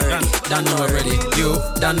 Don't know already. Don't know already. You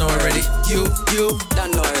don't know already. You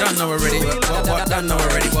don't know already. Don't know already. What? Don't know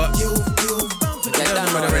already. What? You don't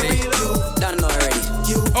know already. Don't know already.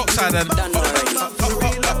 Oxide and don't know already.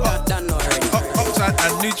 Don't know already. Oxide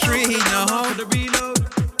and neutrino. For the reload.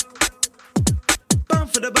 Bum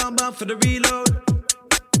for the bum for the reload.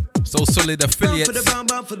 So solid affiliates. Bum for the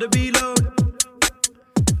bum for the reload.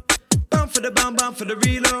 Bum for the bum for the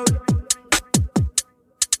reload.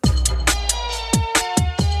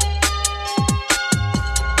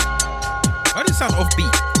 Why does it sound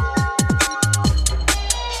offbeat?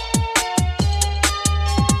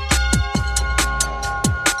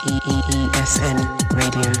 ESN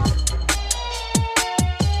Radio.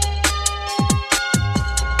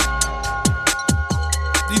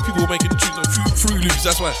 These people were making the tunes on Fruit Loops,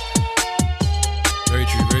 that's why. Very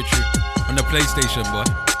true. On the PlayStation, boy.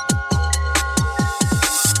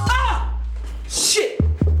 Shit!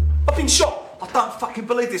 I've been shot. I don't fucking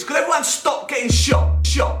believe this. Could everyone stop getting shot?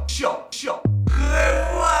 Shot. Could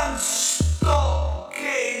everyone stop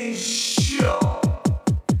getting shot?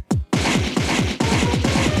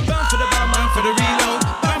 Bum for the bum for the reload.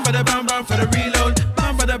 Bum for the bum for the reload.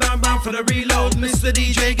 Bum for the bum for the reload. Mr.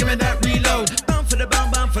 DJ, give me that reload. Bum for the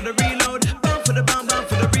bum for the reload. Bum for the bum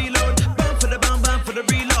for the reload. Bum for the bum for the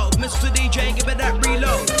reload. Mr. DJ, give me that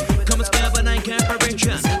reload. Come and scare, but I ain't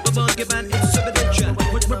comprehension. But won't give an it's evidential.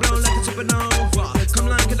 Which will blow like a supernova. Come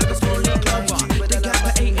like a small leaf clover.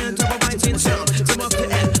 Decapitate and double bites in sound. So off the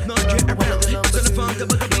end, not get around. It's on the phone,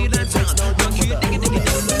 double the wheel and sound. Rock you, dig it.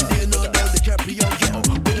 Leonardo DiCaprio,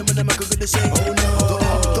 rhythm and the mic are gonna say, oh no. The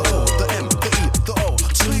O, the M, the E, the O.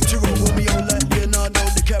 Sleep to roll, Romeo like Leonardo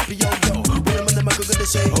DiCaprio, rhythm and the mic are gonna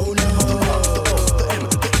say, oh no. The M,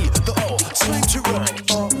 the E, the O. Sleep to roll.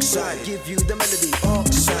 Oxide, give you the melody.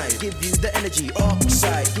 Oxide, give you the energy.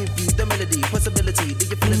 Oxide, give you the melody. Possibility, do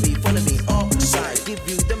you feel me? Follow me. Oxide, give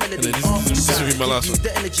you the melody. This will be my last one.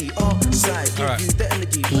 The energy. Oxide, give you the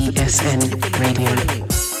energy. ESN Radio.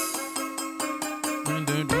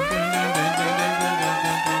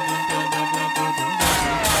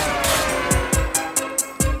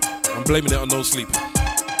 I'm blaming it on no sleep.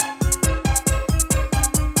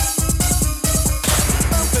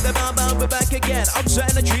 We're back again.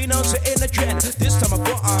 Outside the tree, now in the trend. This time I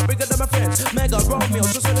thought I'm bigger than my friends. Mega Romeo,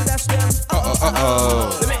 just so that's them.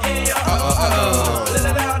 Let me hear ya.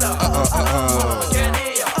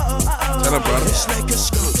 Tell him, brother. It's like a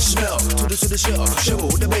skunk smell. To the shell, shovel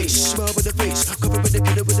with the bass, smell with the face, cover with the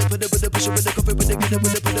kidder with the push with the cover with the kidder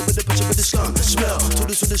with the push with the skunk smell.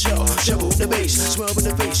 To the shell, shovel with the bass, smell with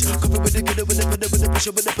the face, cover with the kidder with the push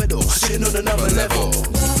with the pedal. Sitting on another level.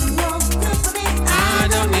 I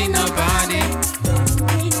don't need nobody.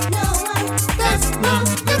 That's not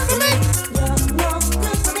good for me.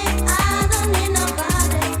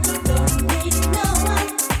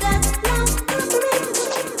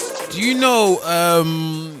 Do you know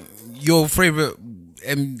your favorite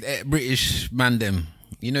British man? Them,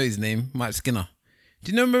 you know his name, Mike Skinner.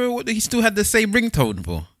 Do you know? Remember what he still had the same ringtone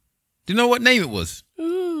for? Do you know what name it was?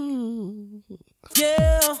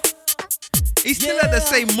 Yeah. He still had the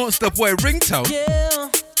same Monster Boy ringtone.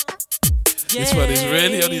 This one is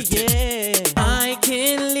really on his tip. I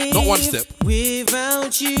can't live Not one step.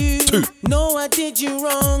 Without you. Two. No, I did you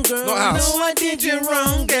wrong, girl. Not house. No, I did you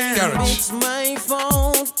wrong, girl. Garage. It's my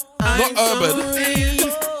fault. Not urban.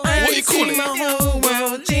 What you call it? My whole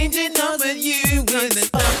world changing up with you with an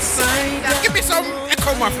upside down. Give me some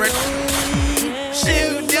echo, my friend.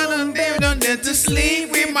 Shoot down there to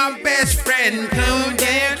sleep with my best friend. Come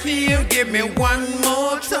down here, give me one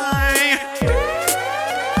more time.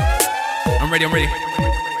 I'm ready.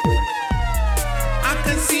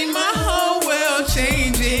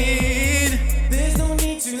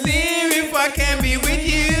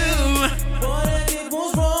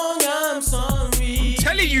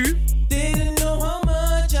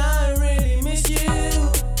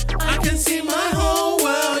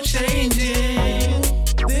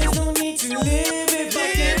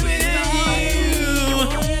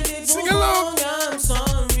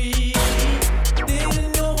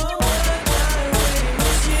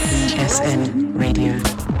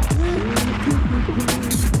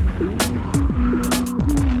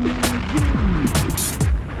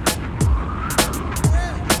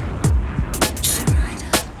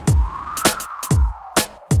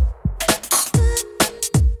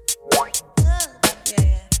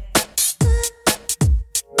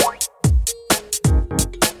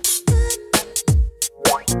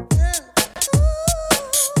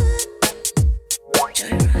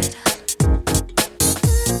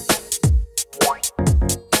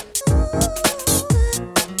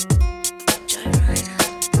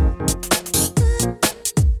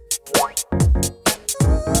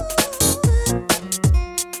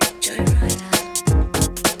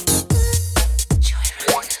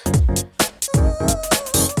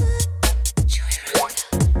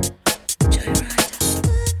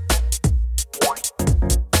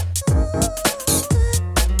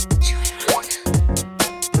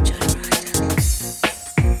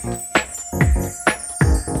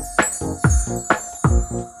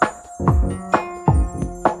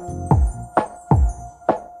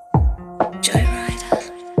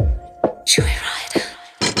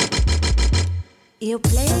 You're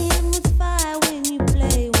playing with fire when you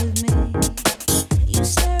play with me. You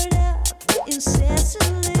stir it up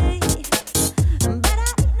incessantly. But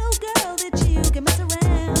I ain't no girl that you can mess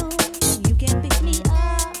around. You can pick me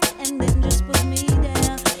up and then just put me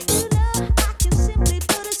down. You know I can simply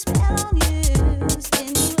put a spell on you.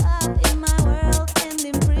 Spin you up in my world and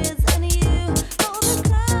imprison you for the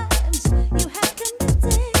crimes you have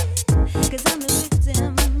committed. 'Cause I'm the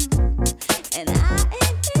victim and I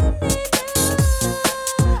ain't in it.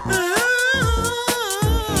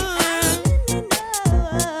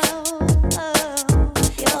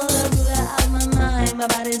 My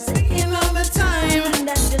body's aching all the time, and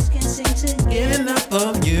I just can't seem to get enough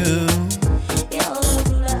of you. You're the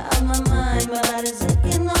ruler of my mind. My body's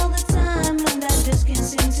aching all the time, and I just can't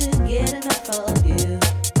seem to get enough of you.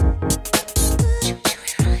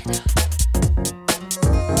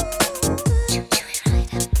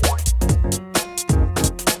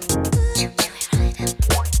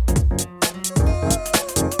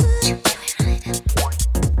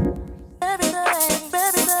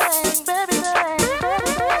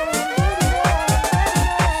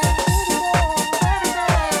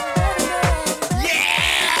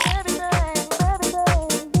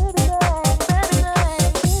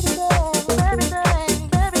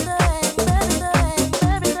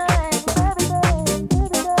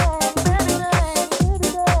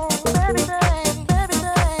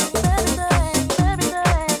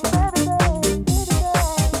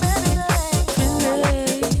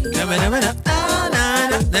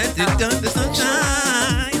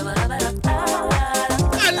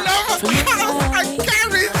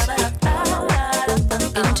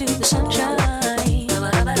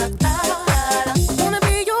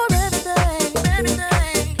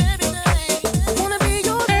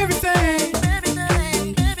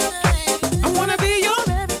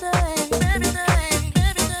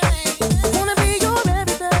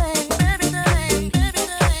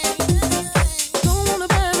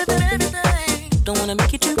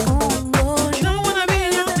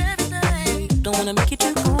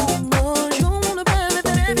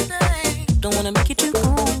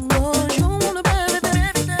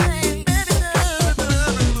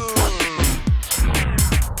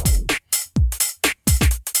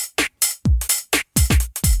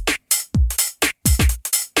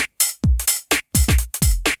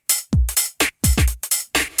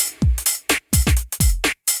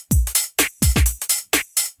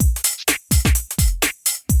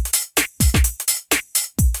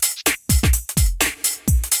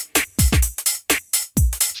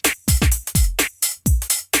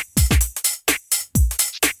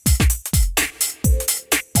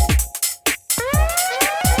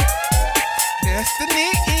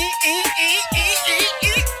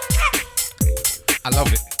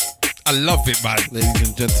 I love it, man. Ladies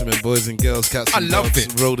and gentlemen, boys and girls, cats and dogs,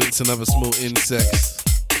 rodents and other small insects.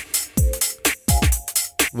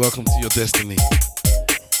 Welcome to your destiny.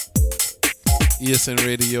 ESN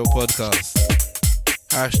Radio Podcast.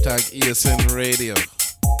 Hashtag ESN Radio.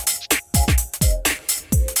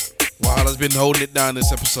 Wow, has been holding it down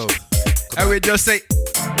this episode. I would just say,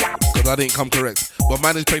 because I didn't come correct. But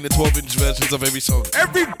man is playing the 12-inch versions of every song.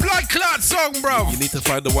 Every blood clot song, bro. You need to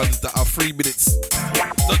find the ones that are 3 minutes,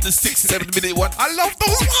 not the 6-7 minute one. I love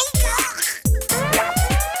those ones.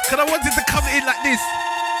 Because I wanted to come in like this.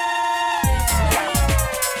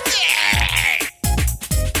 Yeah.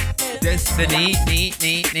 Destiny,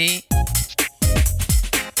 nee.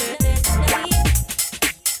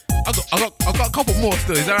 I got a couple more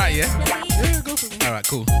still. Is that right? Yeah. Yeah, go for it. All right,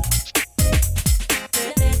 cool.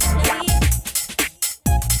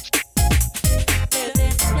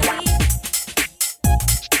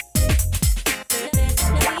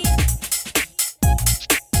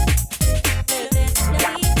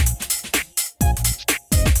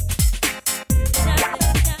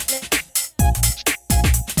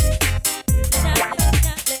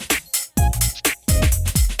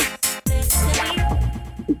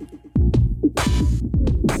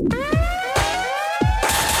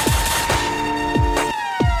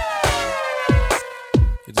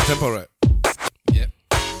 Tempo right. Yeah.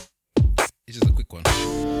 It's just a quick one.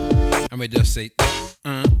 I may just say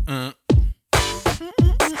I'm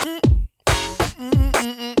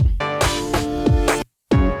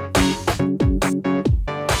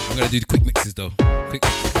gonna do the quick mixes though. Quick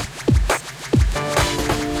mixes.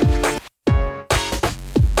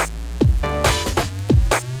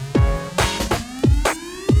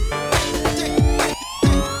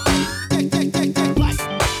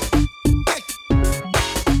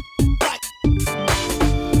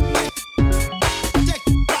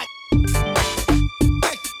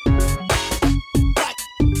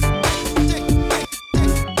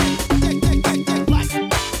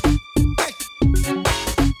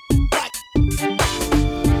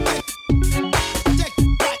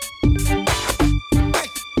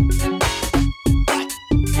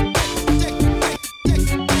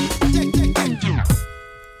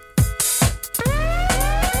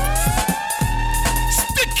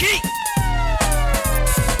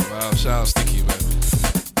 Shout out Sticky, man.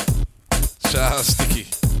 Shout out Sticky.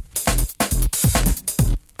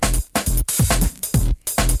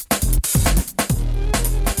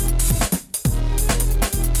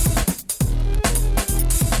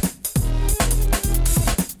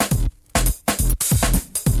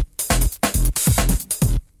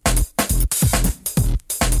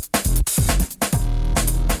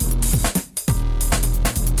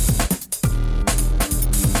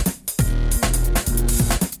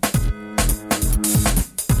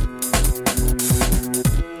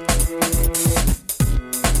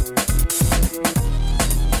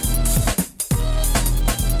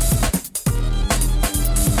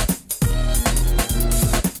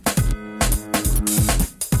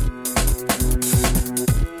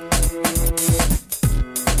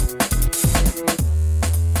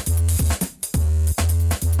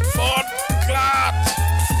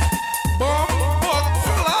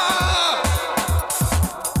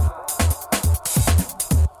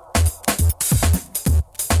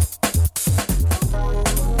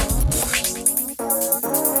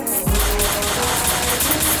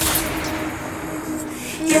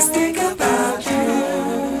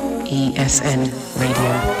 ESN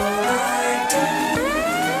Radio.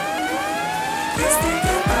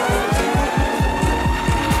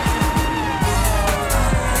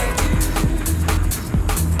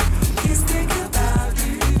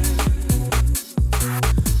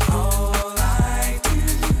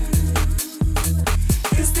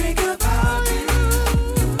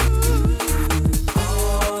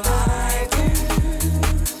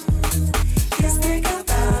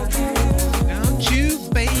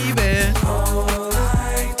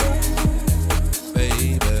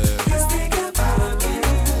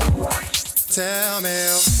 Tell me.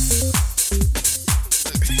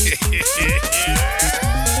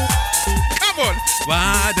 Come on.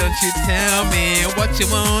 Why don't you tell me what you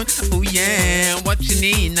want? Oh yeah, what you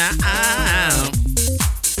need now?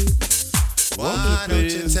 Why don't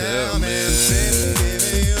you tell me? Been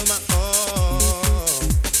giving you my all.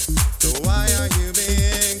 So why are you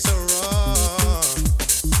being so wrong?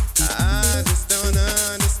 I just don't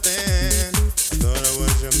understand. Thought I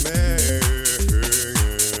was your man.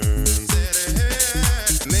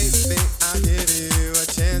 Maybe I'll give you a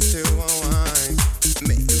chance to unwind.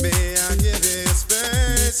 Maybe I'll give you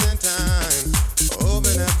space and time.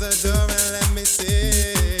 Open up the door and let me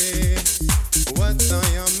see what's on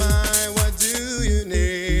your mind. What do you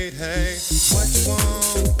need? Hey, what you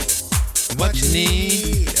want? What you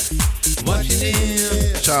need? What you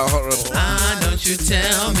need? Shout out Hot Rod. Why don't you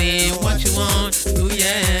tell me what you want? Oh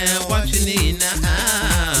yeah, what you need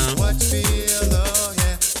now? What you feel? Oh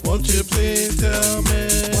yeah. Won't you please tell me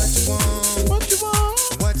What you want? what you want?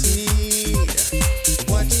 What you need?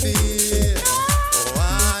 What you feel?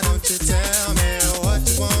 Why don't you tell me what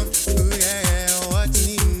you want? Oh yeah, what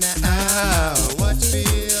you need now? What you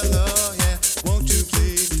feel? Oh yeah, won't you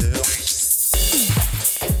please tell me?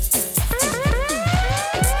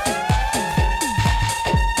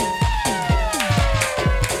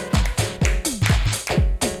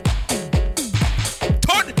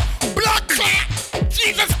 Todd Blood Clot!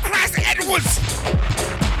 Jesus Christ Edwards!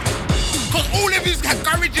 Cause all of his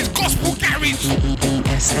garage is gospel garage.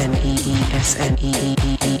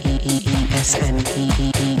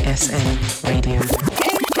 ESN Radio.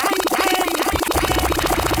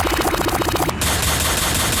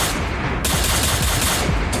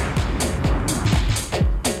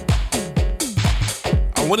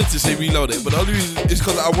 I wanted to say reload it, but the only reason is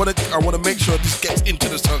because I want to make sure this gets into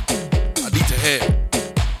the song. I need to hear it.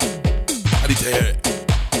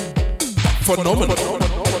 Phenomenal.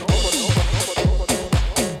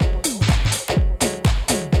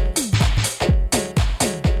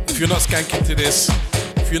 If you're not skanking to this,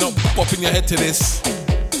 if you're not bopping your head to this,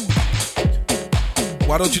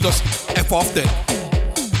 why don't you just F off then?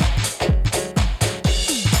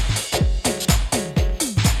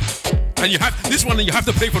 And you have this one, and you have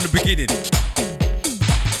to play from the beginning.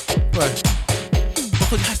 Right.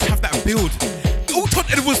 Because you have to have that build. All Todd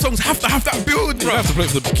Edwards songs have to have that build, bro. You have to play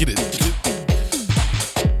from the beginning.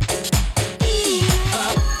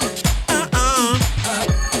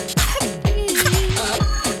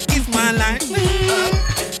 It's my life.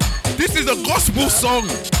 This is a gospel song.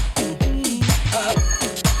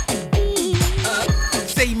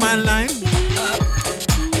 Save my life.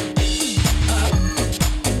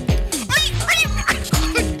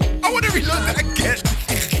 I want to reload that again.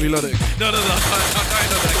 Reload it. No. I can't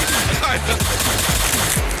reload that again.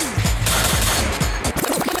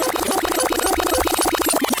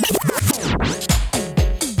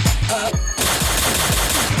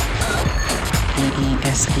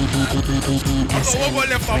 What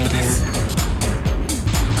left after this?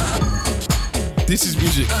 This is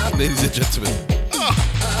music, ladies and gentlemen.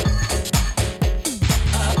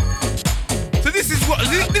 So this is what?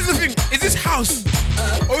 This is the thing. Is this house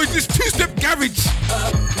or is this two-step garage?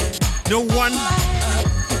 No one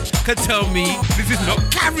can tell me this is not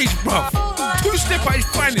garage, bruv. Two-step at its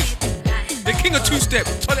finest. The king of two-step,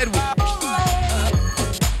 Todd Edwards.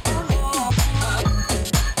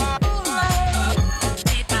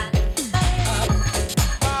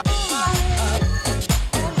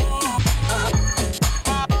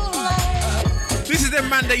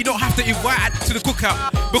 Man that you don't have to invite to the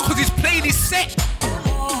cookout because he's playing his set.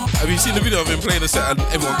 Have you seen the video of him playing the set and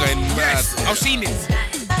everyone going mad? Yes, I've seen it.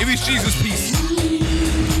 It was Jesus' piece.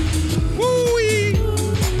 Woo-wee.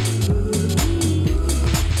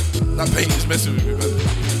 That paint is messing with me, man.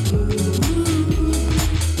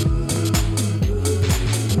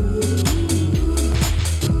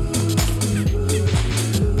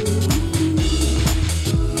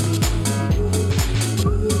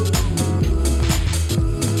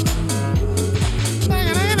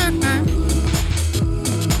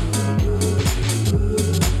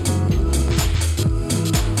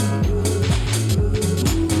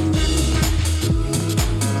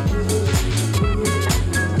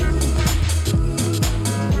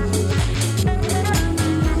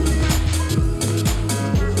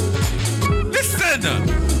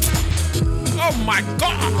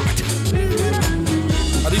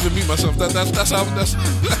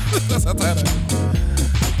 That's how tired I am.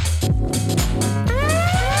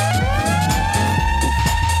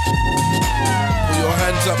 Put your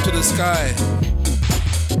hands up to the sky.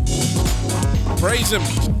 Praise him.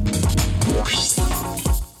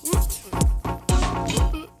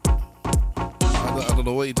 I don't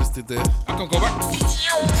know what you just did there. I can go back.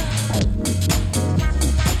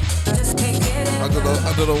 I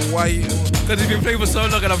don't know why you... Because you've been playing for so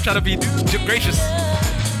long and I'm trying to be gracious.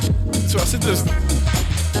 So I said this.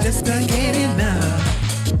 Just can't get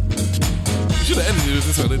enough. We should have ended it with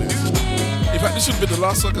this one, didn't it? In fact, this should have been the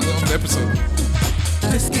last song of the episode.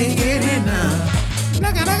 Just can't get enough.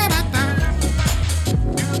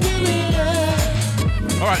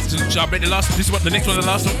 Alright, so shall I break the last? This is what the next one, the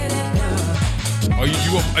last one? Oh, you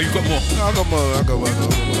got more? No, I got more. Okay,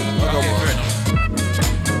 fair enough.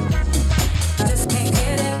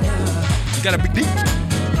 You got a big dick?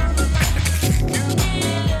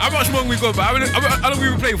 How much more we got? But how long we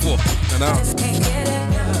been playing for? An hour.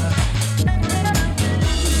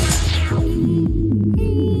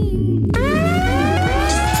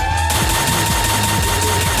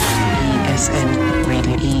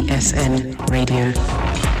 ESN Radio.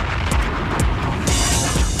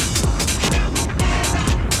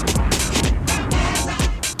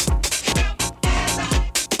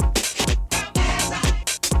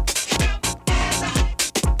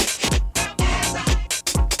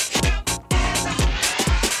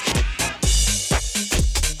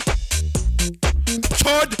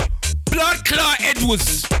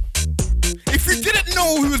 Edwards. If you didn't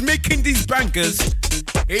know who was making these bankers,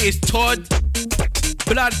 it is Todd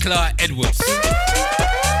Bloodclot Edwards.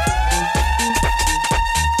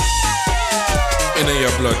 In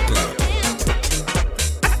your blood clot.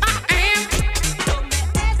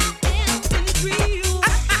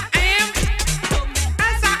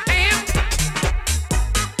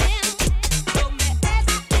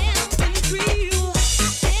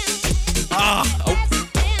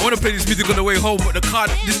 I want to play this music on the way home, but the card,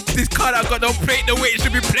 this card I got don't play it the way it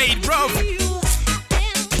should be played, bro.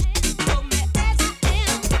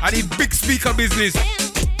 I need big speaker business.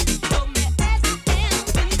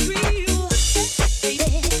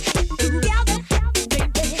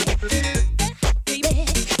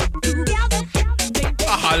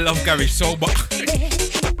 I love Gary so much.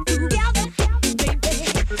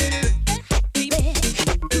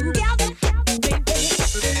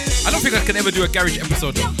 I don't think I can ever do a garage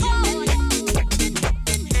episode though.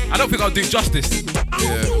 I don't think I'll do justice.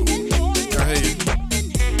 Yeah, I hear you.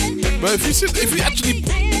 But if you actually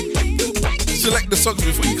select the songs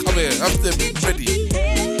before you come here, have them ready.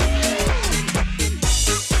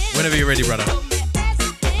 Whenever you're ready, brother.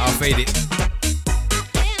 I'll fade it.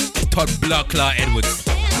 Todd Bloodclot Edwards.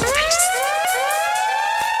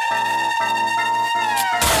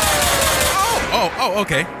 Oh,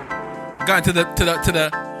 okay. Going to the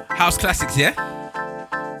house classics, yeah?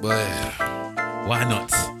 But why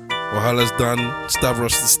not? Wahala's done.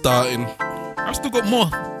 Stavros is starting. I've still got more,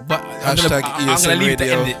 but I'm gonna leave to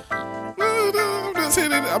end it.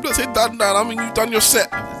 I'm not saying done. I mean, you've done your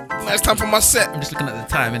set. Now it's time for my set. I'm just looking at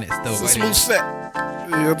the time, innit? Still, it's a small set.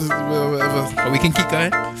 Yeah, whatever. But we can keep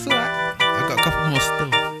going. It's alright. I got a couple more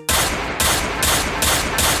still.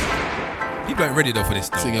 People ain't ready though for this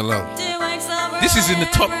though. Sing along. This is in the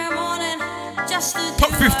top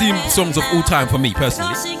 15 songs of all time for me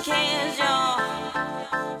personally.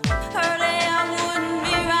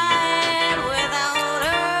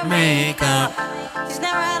 Makeup.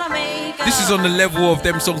 This is on the level of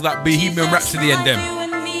them songs like Bohemian Rhapsody and them.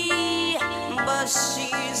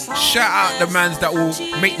 Shout out the mans that will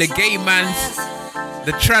make the gay mans,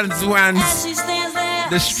 the trans mans,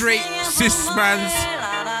 the straight cis mans,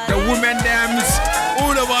 the women dams,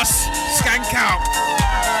 all of us skank out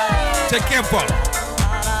together.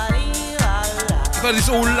 Because it's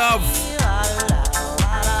all love.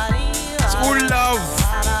 It's all love.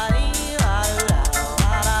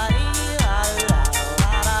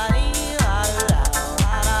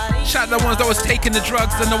 Shout out the ones that was taking the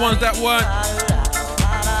drugs and the ones that weren't.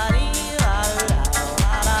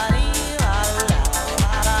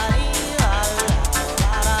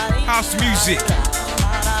 House music.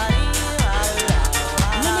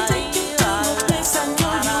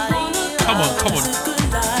 Come on, come on.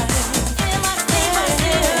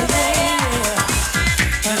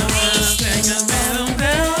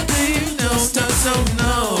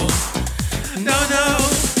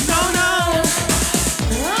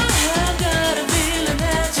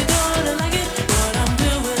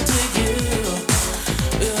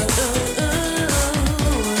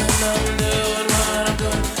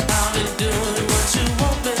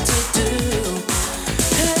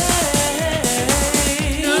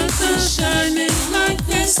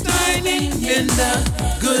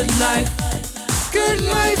 Good life, good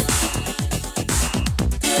life.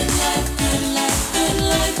 Good life, good life, good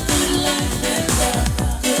life, good life,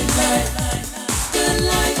 good life, good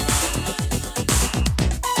life.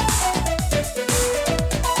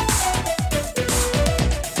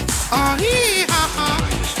 Ah hee ha ha,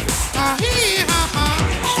 ah hee ha ha.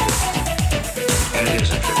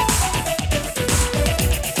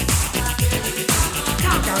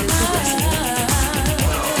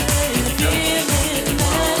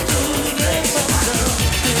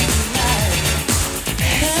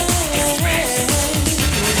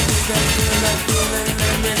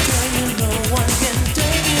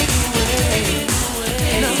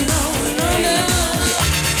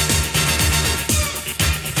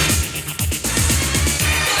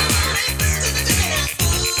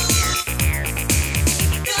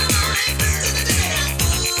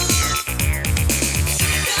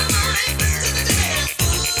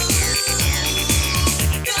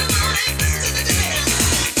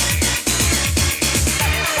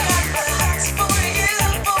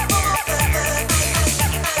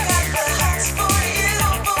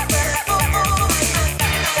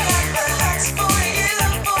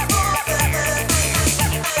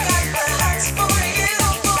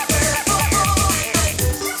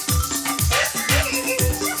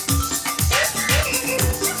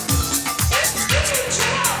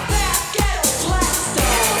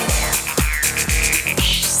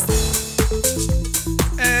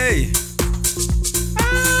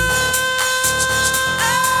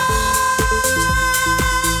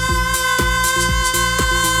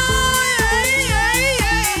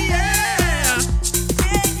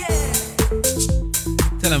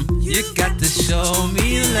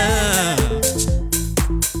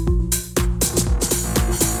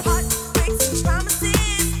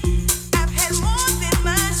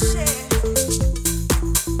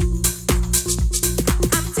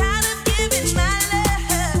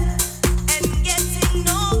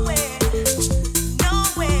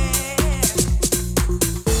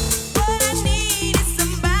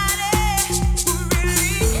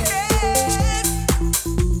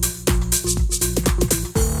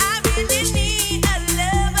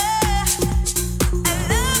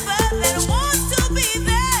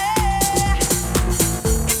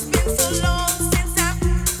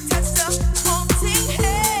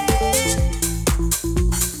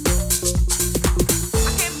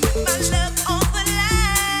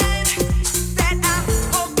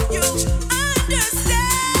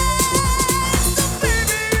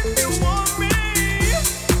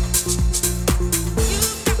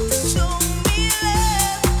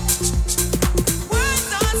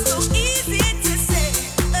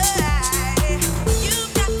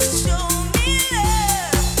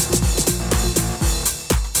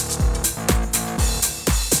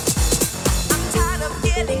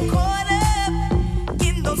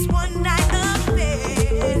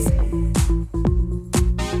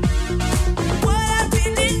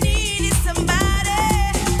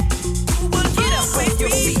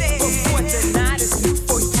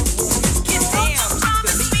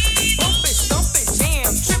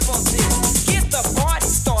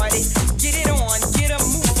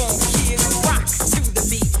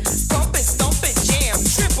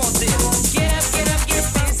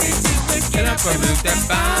 that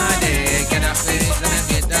body. Get up, ladies, and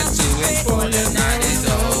get down to it before the night is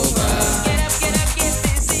over. Get up, get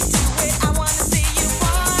busy to it. I wanna see you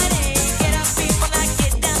party. Get up, people, like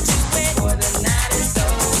get down to it before the night is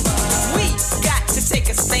over. We got to take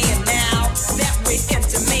a stand now that we're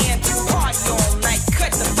into man to party all night.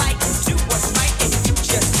 Cut the fight, do what's right, and you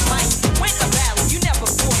just might win a battle. You never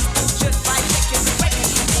fought, just by making the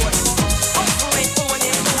record support. Over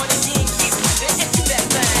and on again, keep with it and do that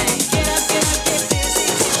thing. Get up, get busy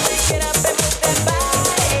to it. Get up and move that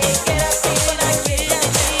body. Get up, people, like get down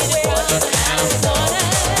to it before the night is over.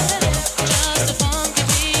 Just a funky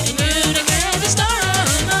beat and you to get the start.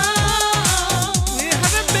 We're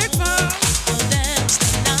having big fun. Dance the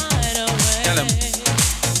night away. Tell 'em.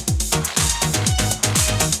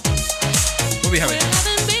 What we having? We're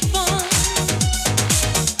having big fun.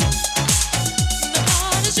 The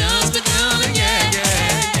party's just begun, yeah.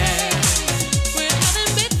 We're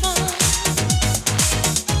having big fun.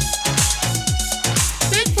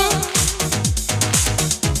 Big fun.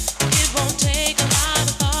 It won't take a lot of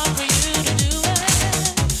thought for you to do it.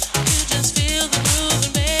 You just feel the groove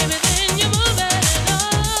and baby, then you move it.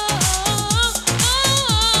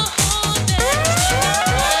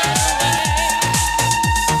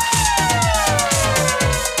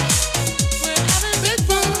 We're having big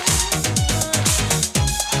fun.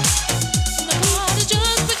 The party's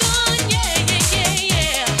just begun,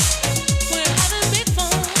 yeah. We're having big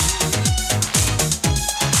fun.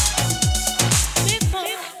 Big fun.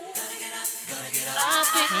 I'll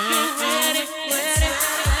get you ready.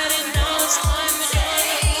 Now it's time to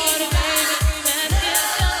party,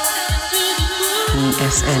 baby. Let's get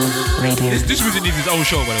ESN Radio. This music needs its own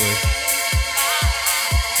show, by the way.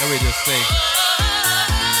 That way, just say.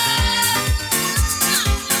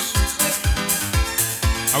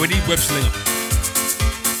 We need web slinger.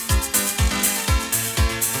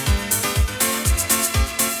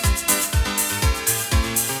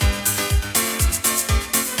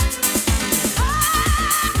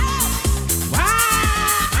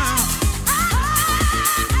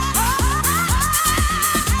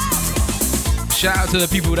 Shout out to the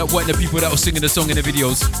people that weren't the people that were singing the song in the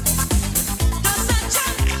videos.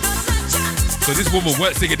 So this woman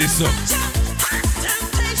weren't singing this song.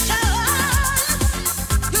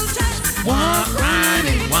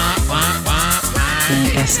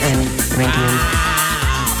 ESN Radio.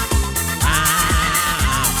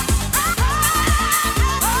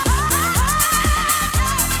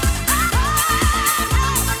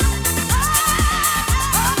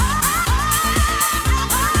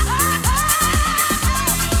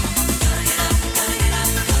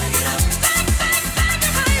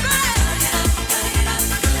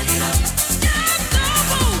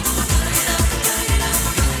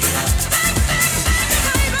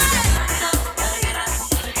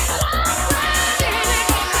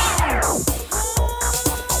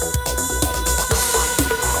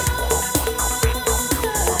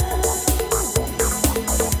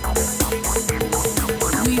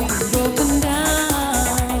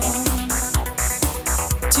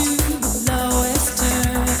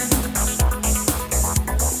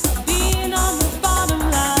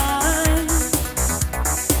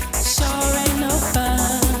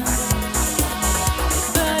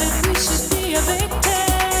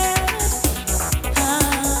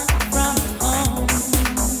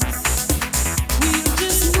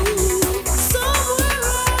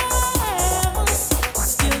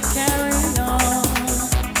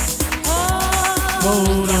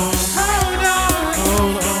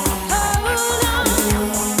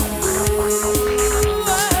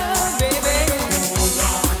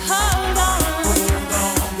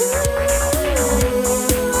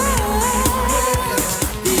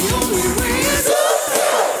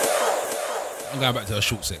 Going back to a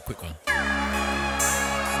short set, quick one.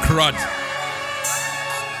 Crud.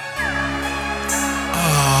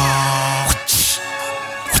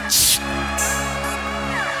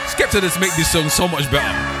 Skepta just make this song so much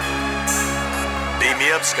better. Beat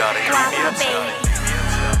me up, Scotty. Beat me up, Scotty.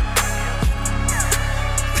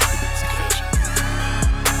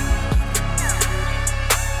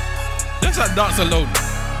 That's that dance alone.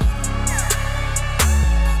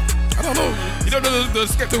 I don't know. You don't know the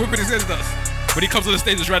Skepta whipping his head does. When he comes on the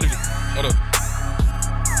stage, just randomly. Hold on.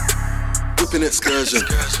 Whipping excursion.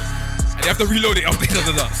 And you have to reload it after he does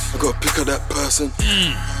the dance. I gotta pick up that person.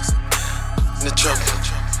 In the trap.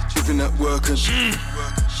 Whipping that working.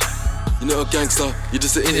 You're not a gangster, you're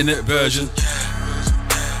just an internet version.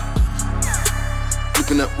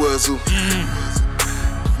 Whipping that Wurzel.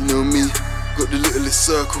 You know me, got the littlest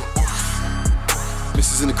circle.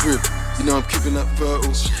 Missus in the crib, you know I'm keeping that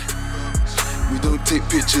fertile. We don't take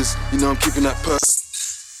pictures, you know I'm keeping that purse.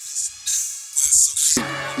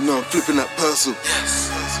 You know I'm flipping that parcel.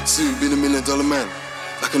 Soon be the $1 million man,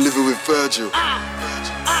 like I'm living with Virgil.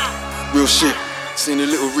 Real shit, seen a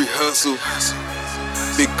little rehearsal.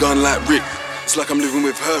 Big gun like Rick, it's like I'm living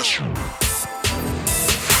with Herschel.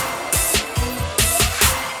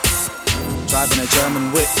 Driving a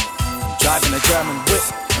German whip, driving a German whip.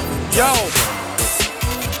 Yo!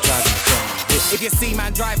 If you see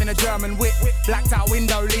man driving a German whip, blacked out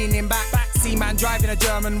window leaning back. See man driving a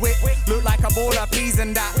German whip, look like a baller, please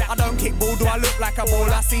and that. I don't kick ball, do I look like a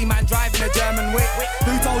baller? See man driving a German whip.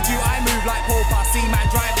 Who told you I move like Pauper? See man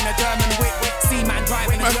driving a German whip. See man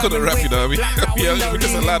driving a German whip. I couldn't rap, you know what I mean? Yeah,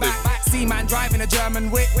 because Aladdin. See man driving a German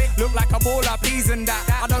whip, look like a baller, please and that.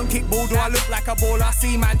 I don't kick ball, do I look like a baller?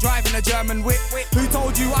 See man driving a German whip. Who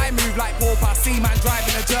told you I move like Pauper? See man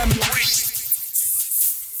driving a German whip.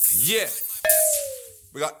 Yeah.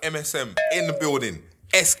 We got MSM in the building.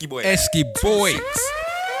 Esky Boy. Esky Boys.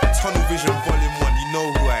 Tunnel Vision Volume 1, you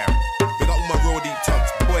know who I am. We got all my roadie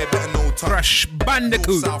tugs. Boy, better know tugs. Crash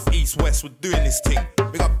Bandicoot. North, south, east, west, we're doing this thing.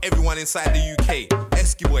 We got everyone inside the UK.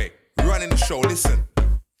 Esky Boy, running the show, listen.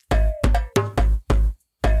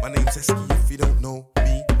 My name's Esky if you don't know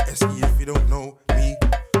me. Esky if you don't know me.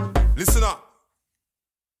 Listen up.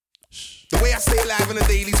 The way I stay alive in the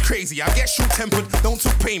daily's crazy. I get short-tempered, don't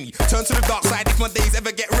pay me. Turn to the dark side if my days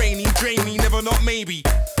ever get rainy. Drain me, never not maybe.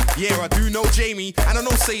 Yeah, I do know Jamie, and I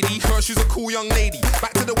know Sadie. Her, she's a cool young lady.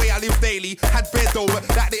 Back to the way I live daily. Had bed over,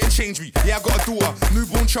 that didn't change me. Yeah, I got a daughter,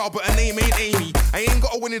 newborn child, but her name ain't Amy. I ain't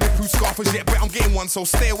got a Winnie the Pooh scarf as yet, but I'm getting one, so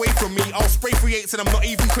stay away from me. I'll spray 3/8 and I'm not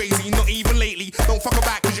even crazy, not even lately. Don't fuck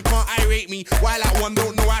about cause you can't irate me. While that one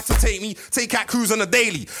don't know how to take me. Take out cruise on a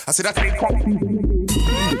daily. I said I take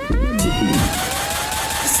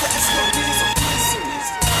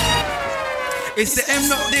It's the M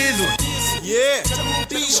Not Diesel. Yeah,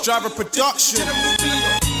 Striver Production.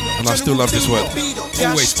 And I still love this word.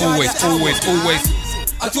 Always.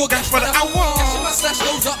 I draw gas for the hour. Cash in my stash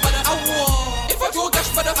goes up by the hour. If I draw gas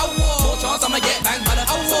for the hour, more chance I'ma get banged by the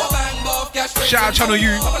hour. Bang off cash. Shout out Channel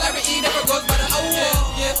U. Popularity never goes by the hour.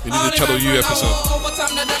 We need a Channel U episode.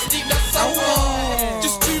 Overtime, that's deep, that's sour.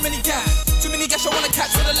 Just too many gas. Too many gas I wanna catch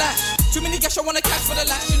for the lash. Too many gas I wanna catch for the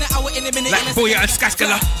lash. In an hour, in a minute. Like Boya and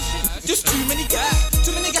Skaskala. Just too many gas.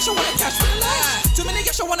 Too many gas I wanna catch for the lash. Too many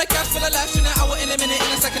gas I wanna catch for the lash. In an hour, in a minute, in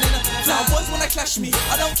a second, in a now boys wanna clash me.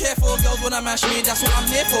 I don't care for girls wanna mash me. That's what I'm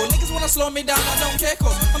here for. Niggas wanna slow me down. I don't care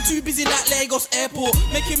cause I'm too busy like Lagos Airport.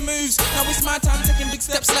 Making moves. Now it's my time. Taking big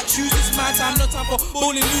steps like shoes. It's my time. No time for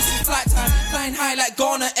balling loose. It's flight time. Flying high like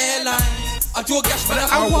Ghana Airlines. I draw gas for the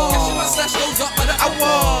hour. Cash in my stash goes up by the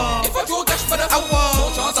hour. If I draw gas for the hour,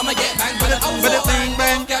 more chance I'ma get banged by the hour.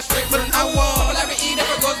 Bang, cash straight for an hour. Popularity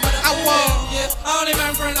never goes by the hour. Yeah, I only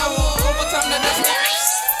man for an hour. Overtime, that's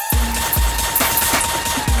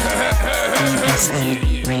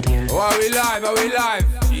ESN Radio. Oh, are we live?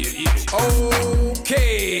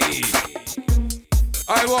 Okay.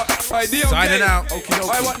 I what? I DOK. Signing out. Okay.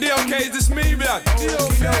 I what? DOK, is this me, blood?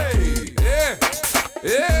 DOK.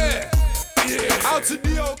 Yeah. Out to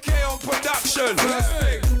DOK on production. I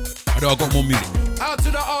know I got more music. Out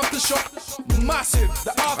to the aftershock. Massive.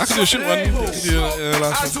 The aftershock. I can do a shit one.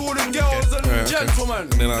 Out to all the girls and gentlemen.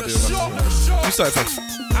 And then I'll do that. You start first.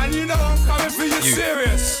 And you know I'm coming for you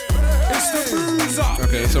serious. It's the bruiser.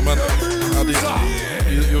 Okay, so man, I'll do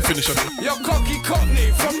you'll finish up. You're cocky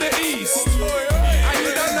cockney from the east. And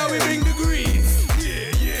you don't know we bring degrees.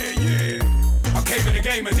 Yeah. I came in the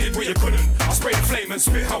game and did what you couldn't. I sprayed the flame and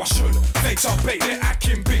spit how I should. Fakes are bait, they're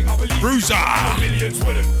acting big. I believe Bruiser. Millions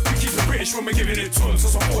wouldn't. We keep it British when we're giving it tons.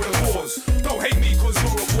 So support the wars. Don't hate me cause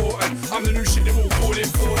you're important. I'm the new shit they're all calling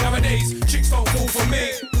for. Nowadays, chicks don't fall for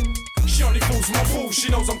me. She only falls for my balls, she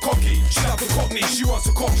knows I'm cocky. She loves the cockney, she wants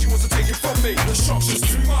to cock, she wants to take it from me. The shock's just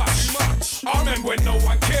too much. I remember when no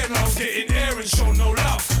one cared and I was getting air and show no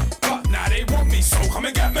love. But now they want me, so come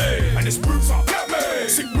and get me. And this bruiser, get me.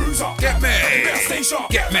 Sick bruiser, get me. You better stay sharp,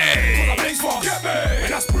 get me. Cause I blaze fast, get me.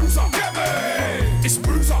 And that's bruiser, get me. It's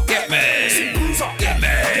bruiser, get me. Sick bruiser, get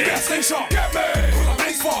me. You better stay sharp, get me. Cause I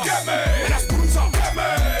blaze fast, get me. And that's bruiser, get me.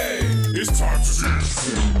 It's time to see.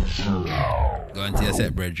 Go into your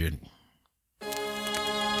set, brethren.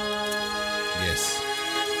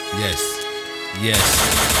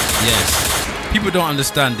 Yes. People don't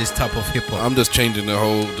understand this type of hip hop. I'm just changing the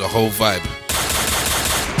whole vibe.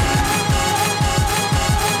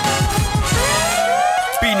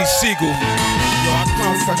 Beanie Siegel. Yo, I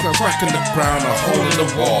come from a crack in the ground, a hole in the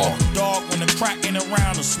wall. Dog, when the crack ain't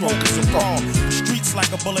around, the smoke is a ball. Streets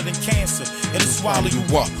like a bullet in cancer, it'll swallow you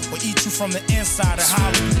up, or eat you from the inside and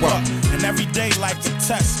hollow you up. And every day like a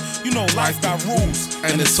test. You know life got rules,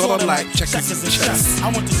 and it's sort of like checkers and chess.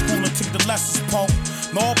 I went to school and took the lessons, punk.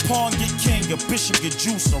 No pawn get king, a bishop get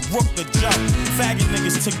juice, a rook get jump. Faggot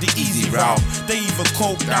niggas took the easy route. They either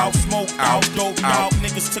coked out, smoked out, doped out.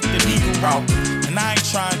 Niggas took the legal route, and I ain't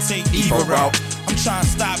trying to take either route. I'm trying to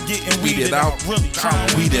stop getting weeded out. Really trying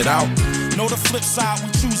to weed it out. Know the flip side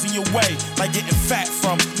when choosing your way, like getting fat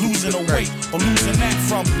from losing a weight, or losing that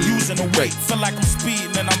from using a weight. Feel like I'm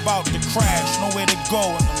speeding and I'm about to crash. Nowhere to go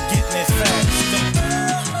and I'm getting there fast.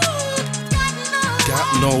 Got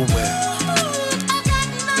nowhere.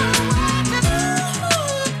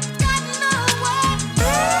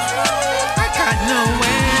 I got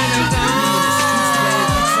nowhere to go.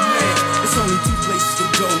 It's only two places to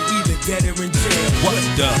go, either dead or in jail. What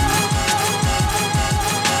the?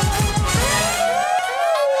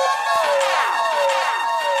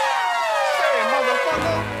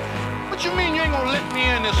 What you mean you ain't gonna let me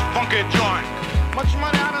in this funky joint? Much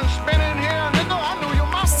money I done spent in here, nigga. I knew your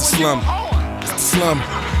mama when you was home. Slum.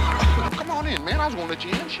 Come on in, man. I was gonna let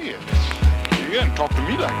you in. Shit. You didn't talk to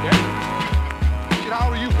me like that. Shit, how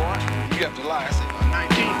old are you, boy? You have to lie. I said, I'm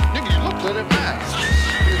 19. Nigga, you look good at mine.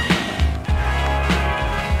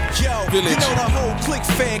 Yo, you know the whole click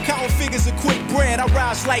fed, counting figures of quick bread. I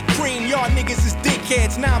rise like cream, y'all niggas is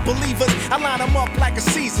dickheads, non-believers. I line them up like a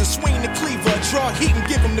Caesar, swing the cleaver, draw heat and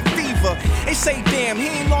give them the fever. They say, damn, he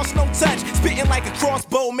ain't lost no touch, spitting like a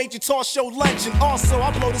crossbow, made you toss your lunch. And also,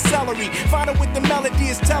 I blow the celery, find out what the melody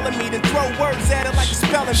is telling me, then throw words at it like a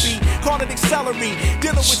spelling bee, call it accelerate.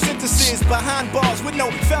 Dealing with synthesis, behind bars with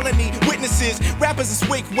no felony witnesses. Rappers is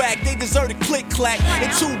wick-whack, they deserve a click-clack,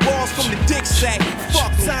 and 2 balls from the dick sack.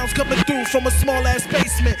 Fuck sounds coming through from a small ass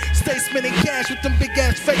basement. Stay spinning cash with them big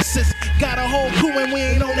ass faces. Got a whole crew and we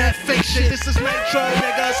ain't on that fake shit. This is Nitro,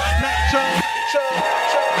 niggas. Nitro.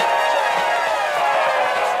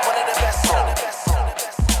 One of the best.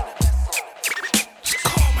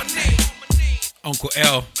 Call my name. Uncle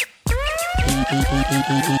L. Who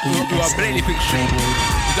I barely think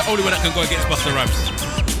he's the only one that can go against Busta Rhymes.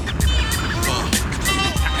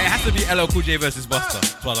 It has to be LL Cool J versus Busta.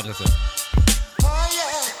 That's what I'm gonna say.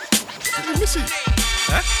 Missy.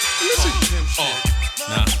 Huh? Missy.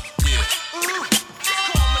 Nah.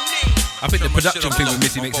 I think the production thing with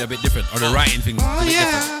Missy makes it a bit different, or the writing thing is a bit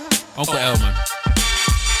different. Uncle L, man.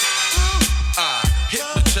 I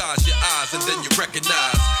hypnotize your eyes and then you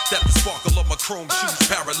recognize that the sparkle of my chrome shoes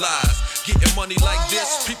paralyzed. Getting money like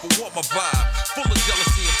this, people want my vibe. Full of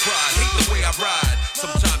jealousy and pride, hate the way I ride.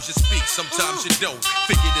 Sometimes you speak, sometimes you don't.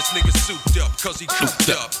 Figure this nigga souped up, cause he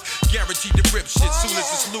cooped up. Guaranteed to rip shit soon as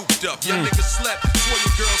it's looped up. Young niggas slept, swore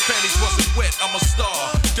your girl's panties wasn't wet. I'm a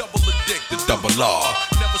star, double addicted, double R.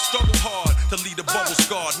 Never struggle hard to lead a bubble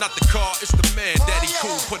scar. Not the car, it's the man, daddy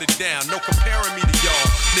cool, put it down. No comparing me to y'all,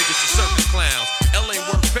 niggas are circus clowns. L ain't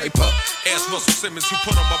worth paper. Ask Russell Simmons who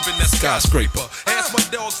put him up in that skyscraper. Ask my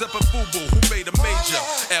dogs up at Fubu who made a major.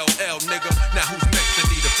 LL nigga, now who's next to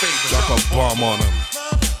need a favor? Drop a bomb on him.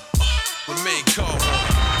 Remain calm on him.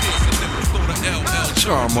 Pierce the nipples, throw the LL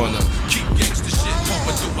charm on him. Keep gangsta shit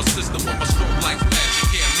pumping through my system with my stroke like flash. You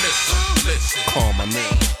can't miss him. Listen. Call my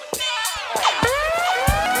name.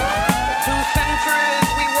 2 centuries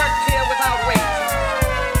we worked here without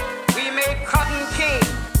wage. We made cotton king.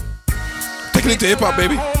 Taking it to hip hop,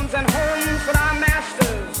 baby. Homes and homes for our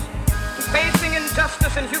masters, facing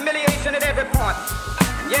injustice and humiliation at every point.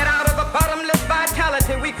 And yet out of a bottomless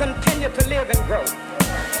vitality we continue to live and grow.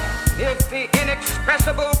 If the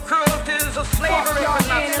inexpressible cruelties of slavery could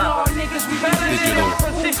not stop us, certainly the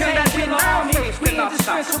opposition that we now face could not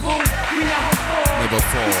stop us. Never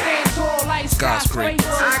fall. Skyscrapers.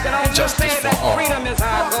 I can only say that freedom is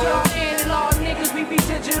our goal.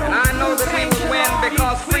 And I know that we will win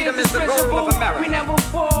because freedom is the goal of America. Never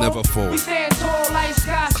fall.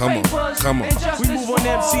 Come on. We move on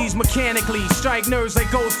MCs mechanically, strike nerves like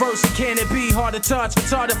Ghost verse. And can it be hard to touch?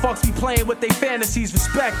 Retarded fucks be playing with their fantasies.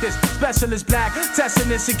 Respect this. Specialist black, testing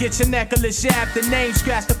this to get your necklace yapped. The name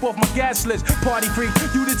scratched up off my guest list. Party freak,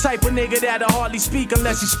 you the type of nigga that'll hardly speak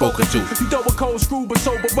unless he's spoken to. You throw a cold screw, but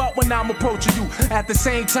sober up when I'm approaching you. At the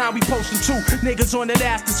same time, we posting 2 niggas on that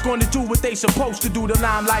ass that's gonna do what they supposed to do. The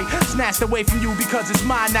limelight snatched away from you because it's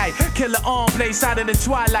my night. Killer arm place out of the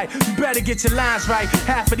twilight. You better get your lines right.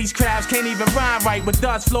 Half of these crabs can't even rhyme right. With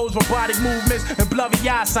dust flows, robotic movements, and blurry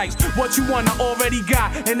eyesights. What you want, I already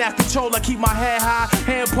got. And that control, I keep my head high,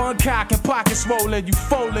 hand pun cock and pocket swollen. You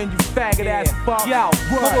folding, you faggot ass fuck. Yo,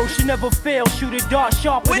 my road should never fail. Shoot it dark,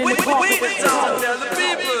 sharper than the carpet. Tell the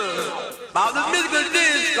people about the musical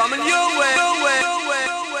dish coming your way.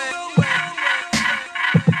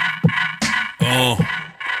 Oh,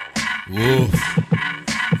 woof,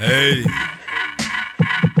 hey.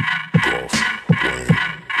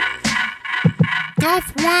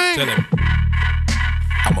 thing. Tell him.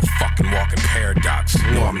 I'm a fucking walking paradox.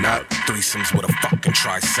 No, I'm not. Threesomes with a fucking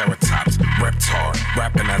triceratops. Reptar,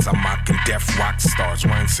 rapping as I'm mocking deaf rock stars.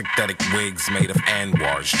 Wearing synthetic wigs made of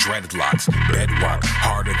anwars. Dreadlocks, bedrock,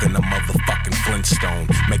 harder than a motherfucking Flintstone.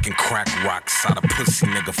 Making crack rocks out of pussy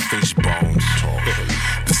nigga fish bones.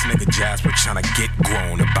 This nigga Jasper tryna get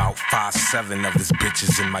grown. About 5'7" of his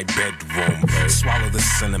bitches in my bedroom. Swallow the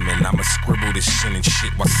cinnamon, I'ma scribble this shit and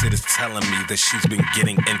shit while Sid is telling me that she's been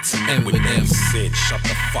getting intimate with them. Sid, shut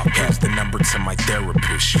the fuck up. Here's the number to my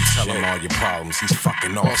therapist. You tell him all your problems. He's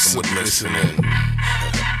fucking awesome with listening.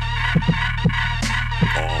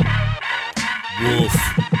 Wolf.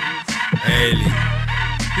 Haley.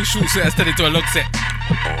 He shoots it instead into a lock set.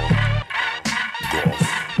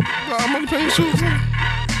 I'm only playing shoots.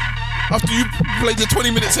 After you played the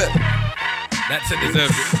 20-minute set. That set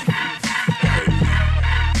deserved it.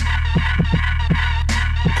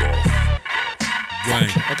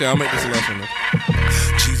 Okay, I'll make this the last one then.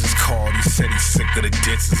 Jesus called, he said he's sick of the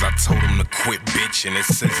disses. I told him to quit bitching. It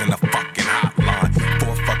says in the fucking hotline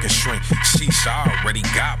for a fucking shrink. Sheesh, I already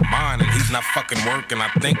got mine and he's not fucking working. I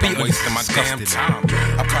think I'm wasting my damn time.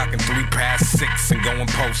 I'm clocking 3 past 6 and going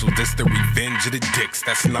postal. This the revenge of the dicks.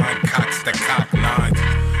 That's 9 cocks that cock 9.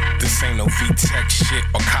 This ain't no V-Tech shit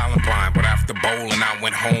or Columbine. But after bowling, I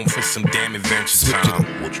went home for some damn adventure time.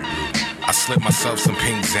 What you do? I slipped myself some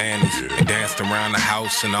pink Xannies and danced around the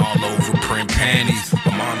house and all over print panties.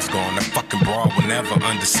 My mom's gone, that fucking broad will never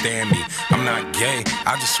understand me. I'm not gay,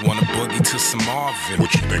 I just wanna boogie to some Marvin.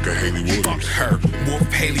 What you think of Haley Williams? Fuck her,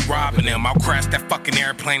 Wolf Haley robbing them. I'll crash that fucking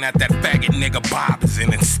airplane at that faggot nigga Bob is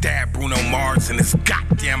in and stab Bruno Mars in his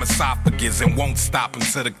goddamn esophagus and won't stop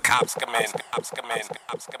until the cops come in.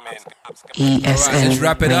 ESN right, let's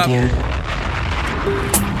wrap it up.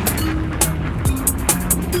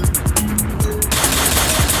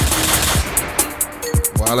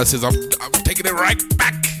 Wallace says I'm taking it right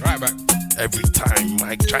back. Right back. Every time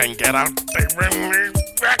I try and get out, they bring me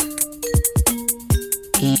back.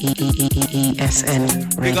 ESN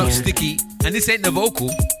Big Radio. up Sticky. And this ain't the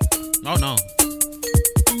vocal. Oh no.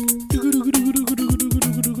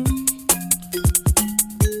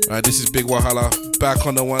 Right, this is Big Wahala. Back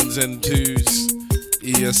on the ones and twos.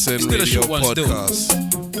 ESN Still Radio a short one, podcast.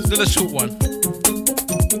 Still a short one.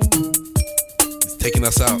 It's taking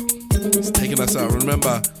us out. It's taking us out.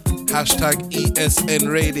 Remember, hashtag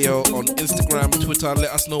ESN Radio on Instagram, Twitter.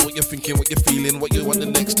 Let us know what you're thinking, what you're feeling, what you want the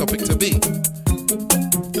next topic to be.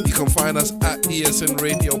 You can find us at ESN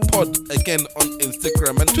Radio Pod again on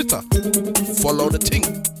Instagram and Twitter. Follow the thing.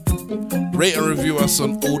 Rate and review us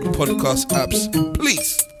on all the podcast apps,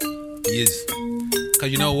 please. Yes. Cause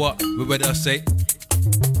you know what? What did I say?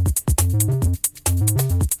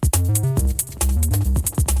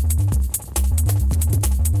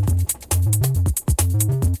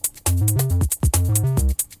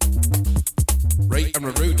 Rate and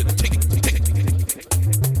review the thing.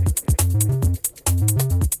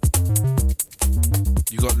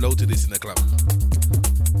 You got loads of this in the club.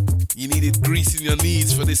 You needed grease in your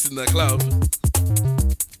knees for this in the club.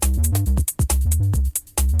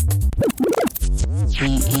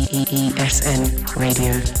 ESN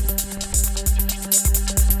Radio.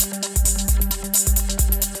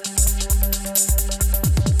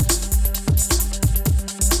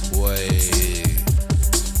 Boy,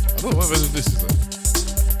 I don't know what version this is.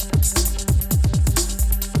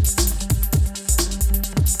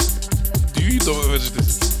 Do you know what version this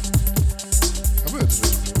is? I've heard this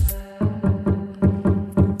version before.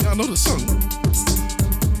 Yeah, I know the song.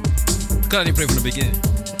 Can't you play from the beginning?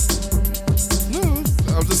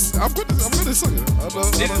 I've got this song. This is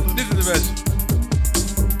the version.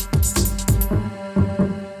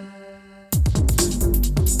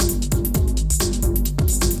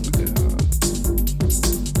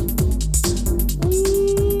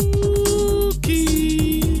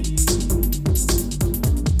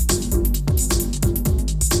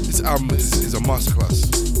 This album is a masterclass.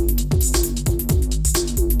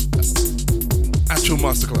 Actual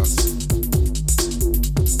masterclass.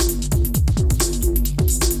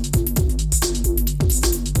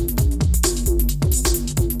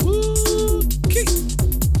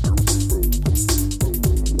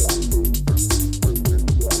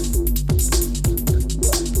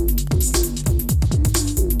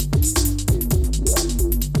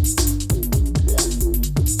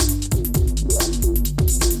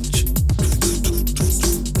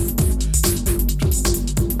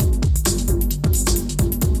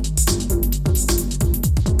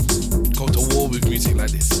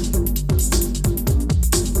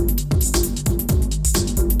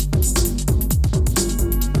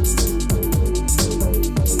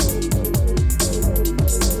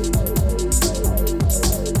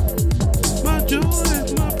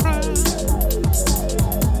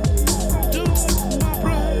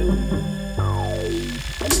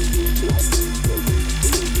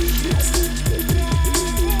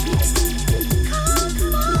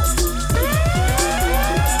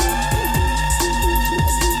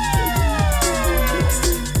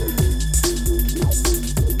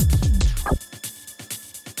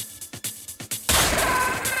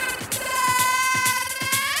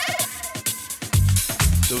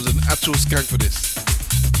 skank for this.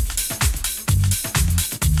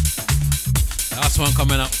 Last one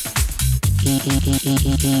coming up.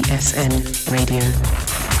 ESN Radio.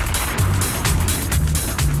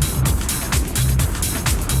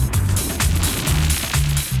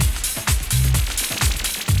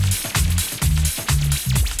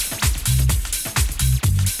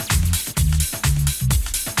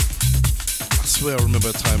 I swear I remember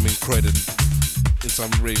a time in Croydon in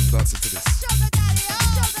some rave dancing to this.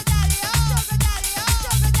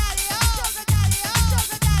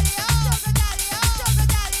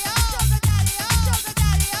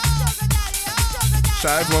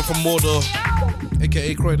 Shout out everyone from Mordor,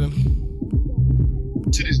 aka Croydon.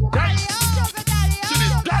 To this day. To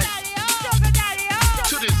this day.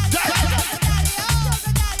 To this day.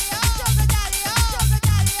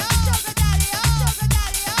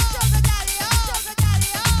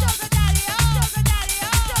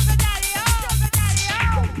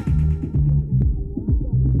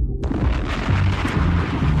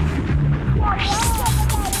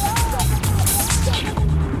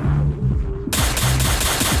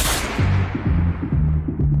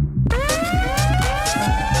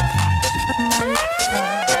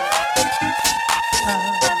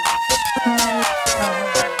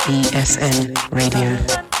 ESN Radio.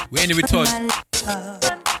 We're in with Todd.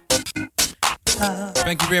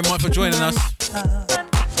 Thank you very much for joining us.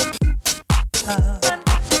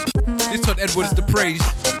 This Todd Edwards, the praise.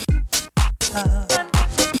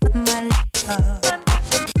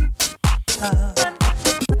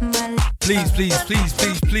 Please, please, please,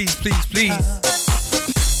 please, please, please, please.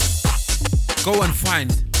 Go and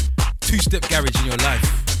find two-step garage in your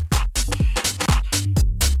life.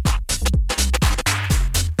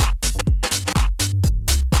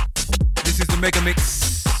 This is the Mega Mix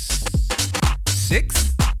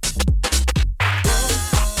 6.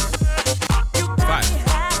 5.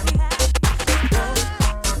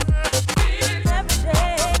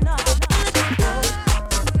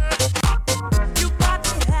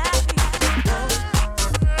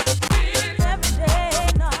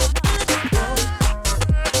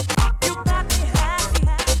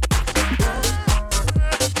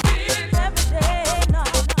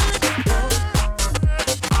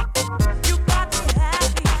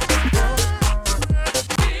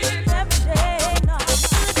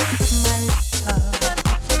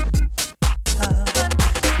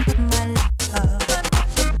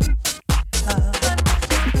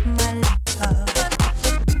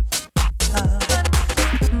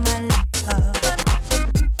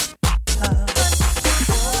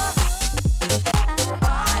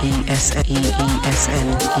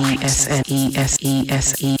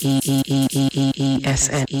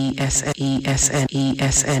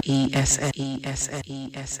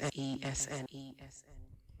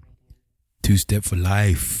 Two-step for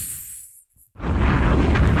life.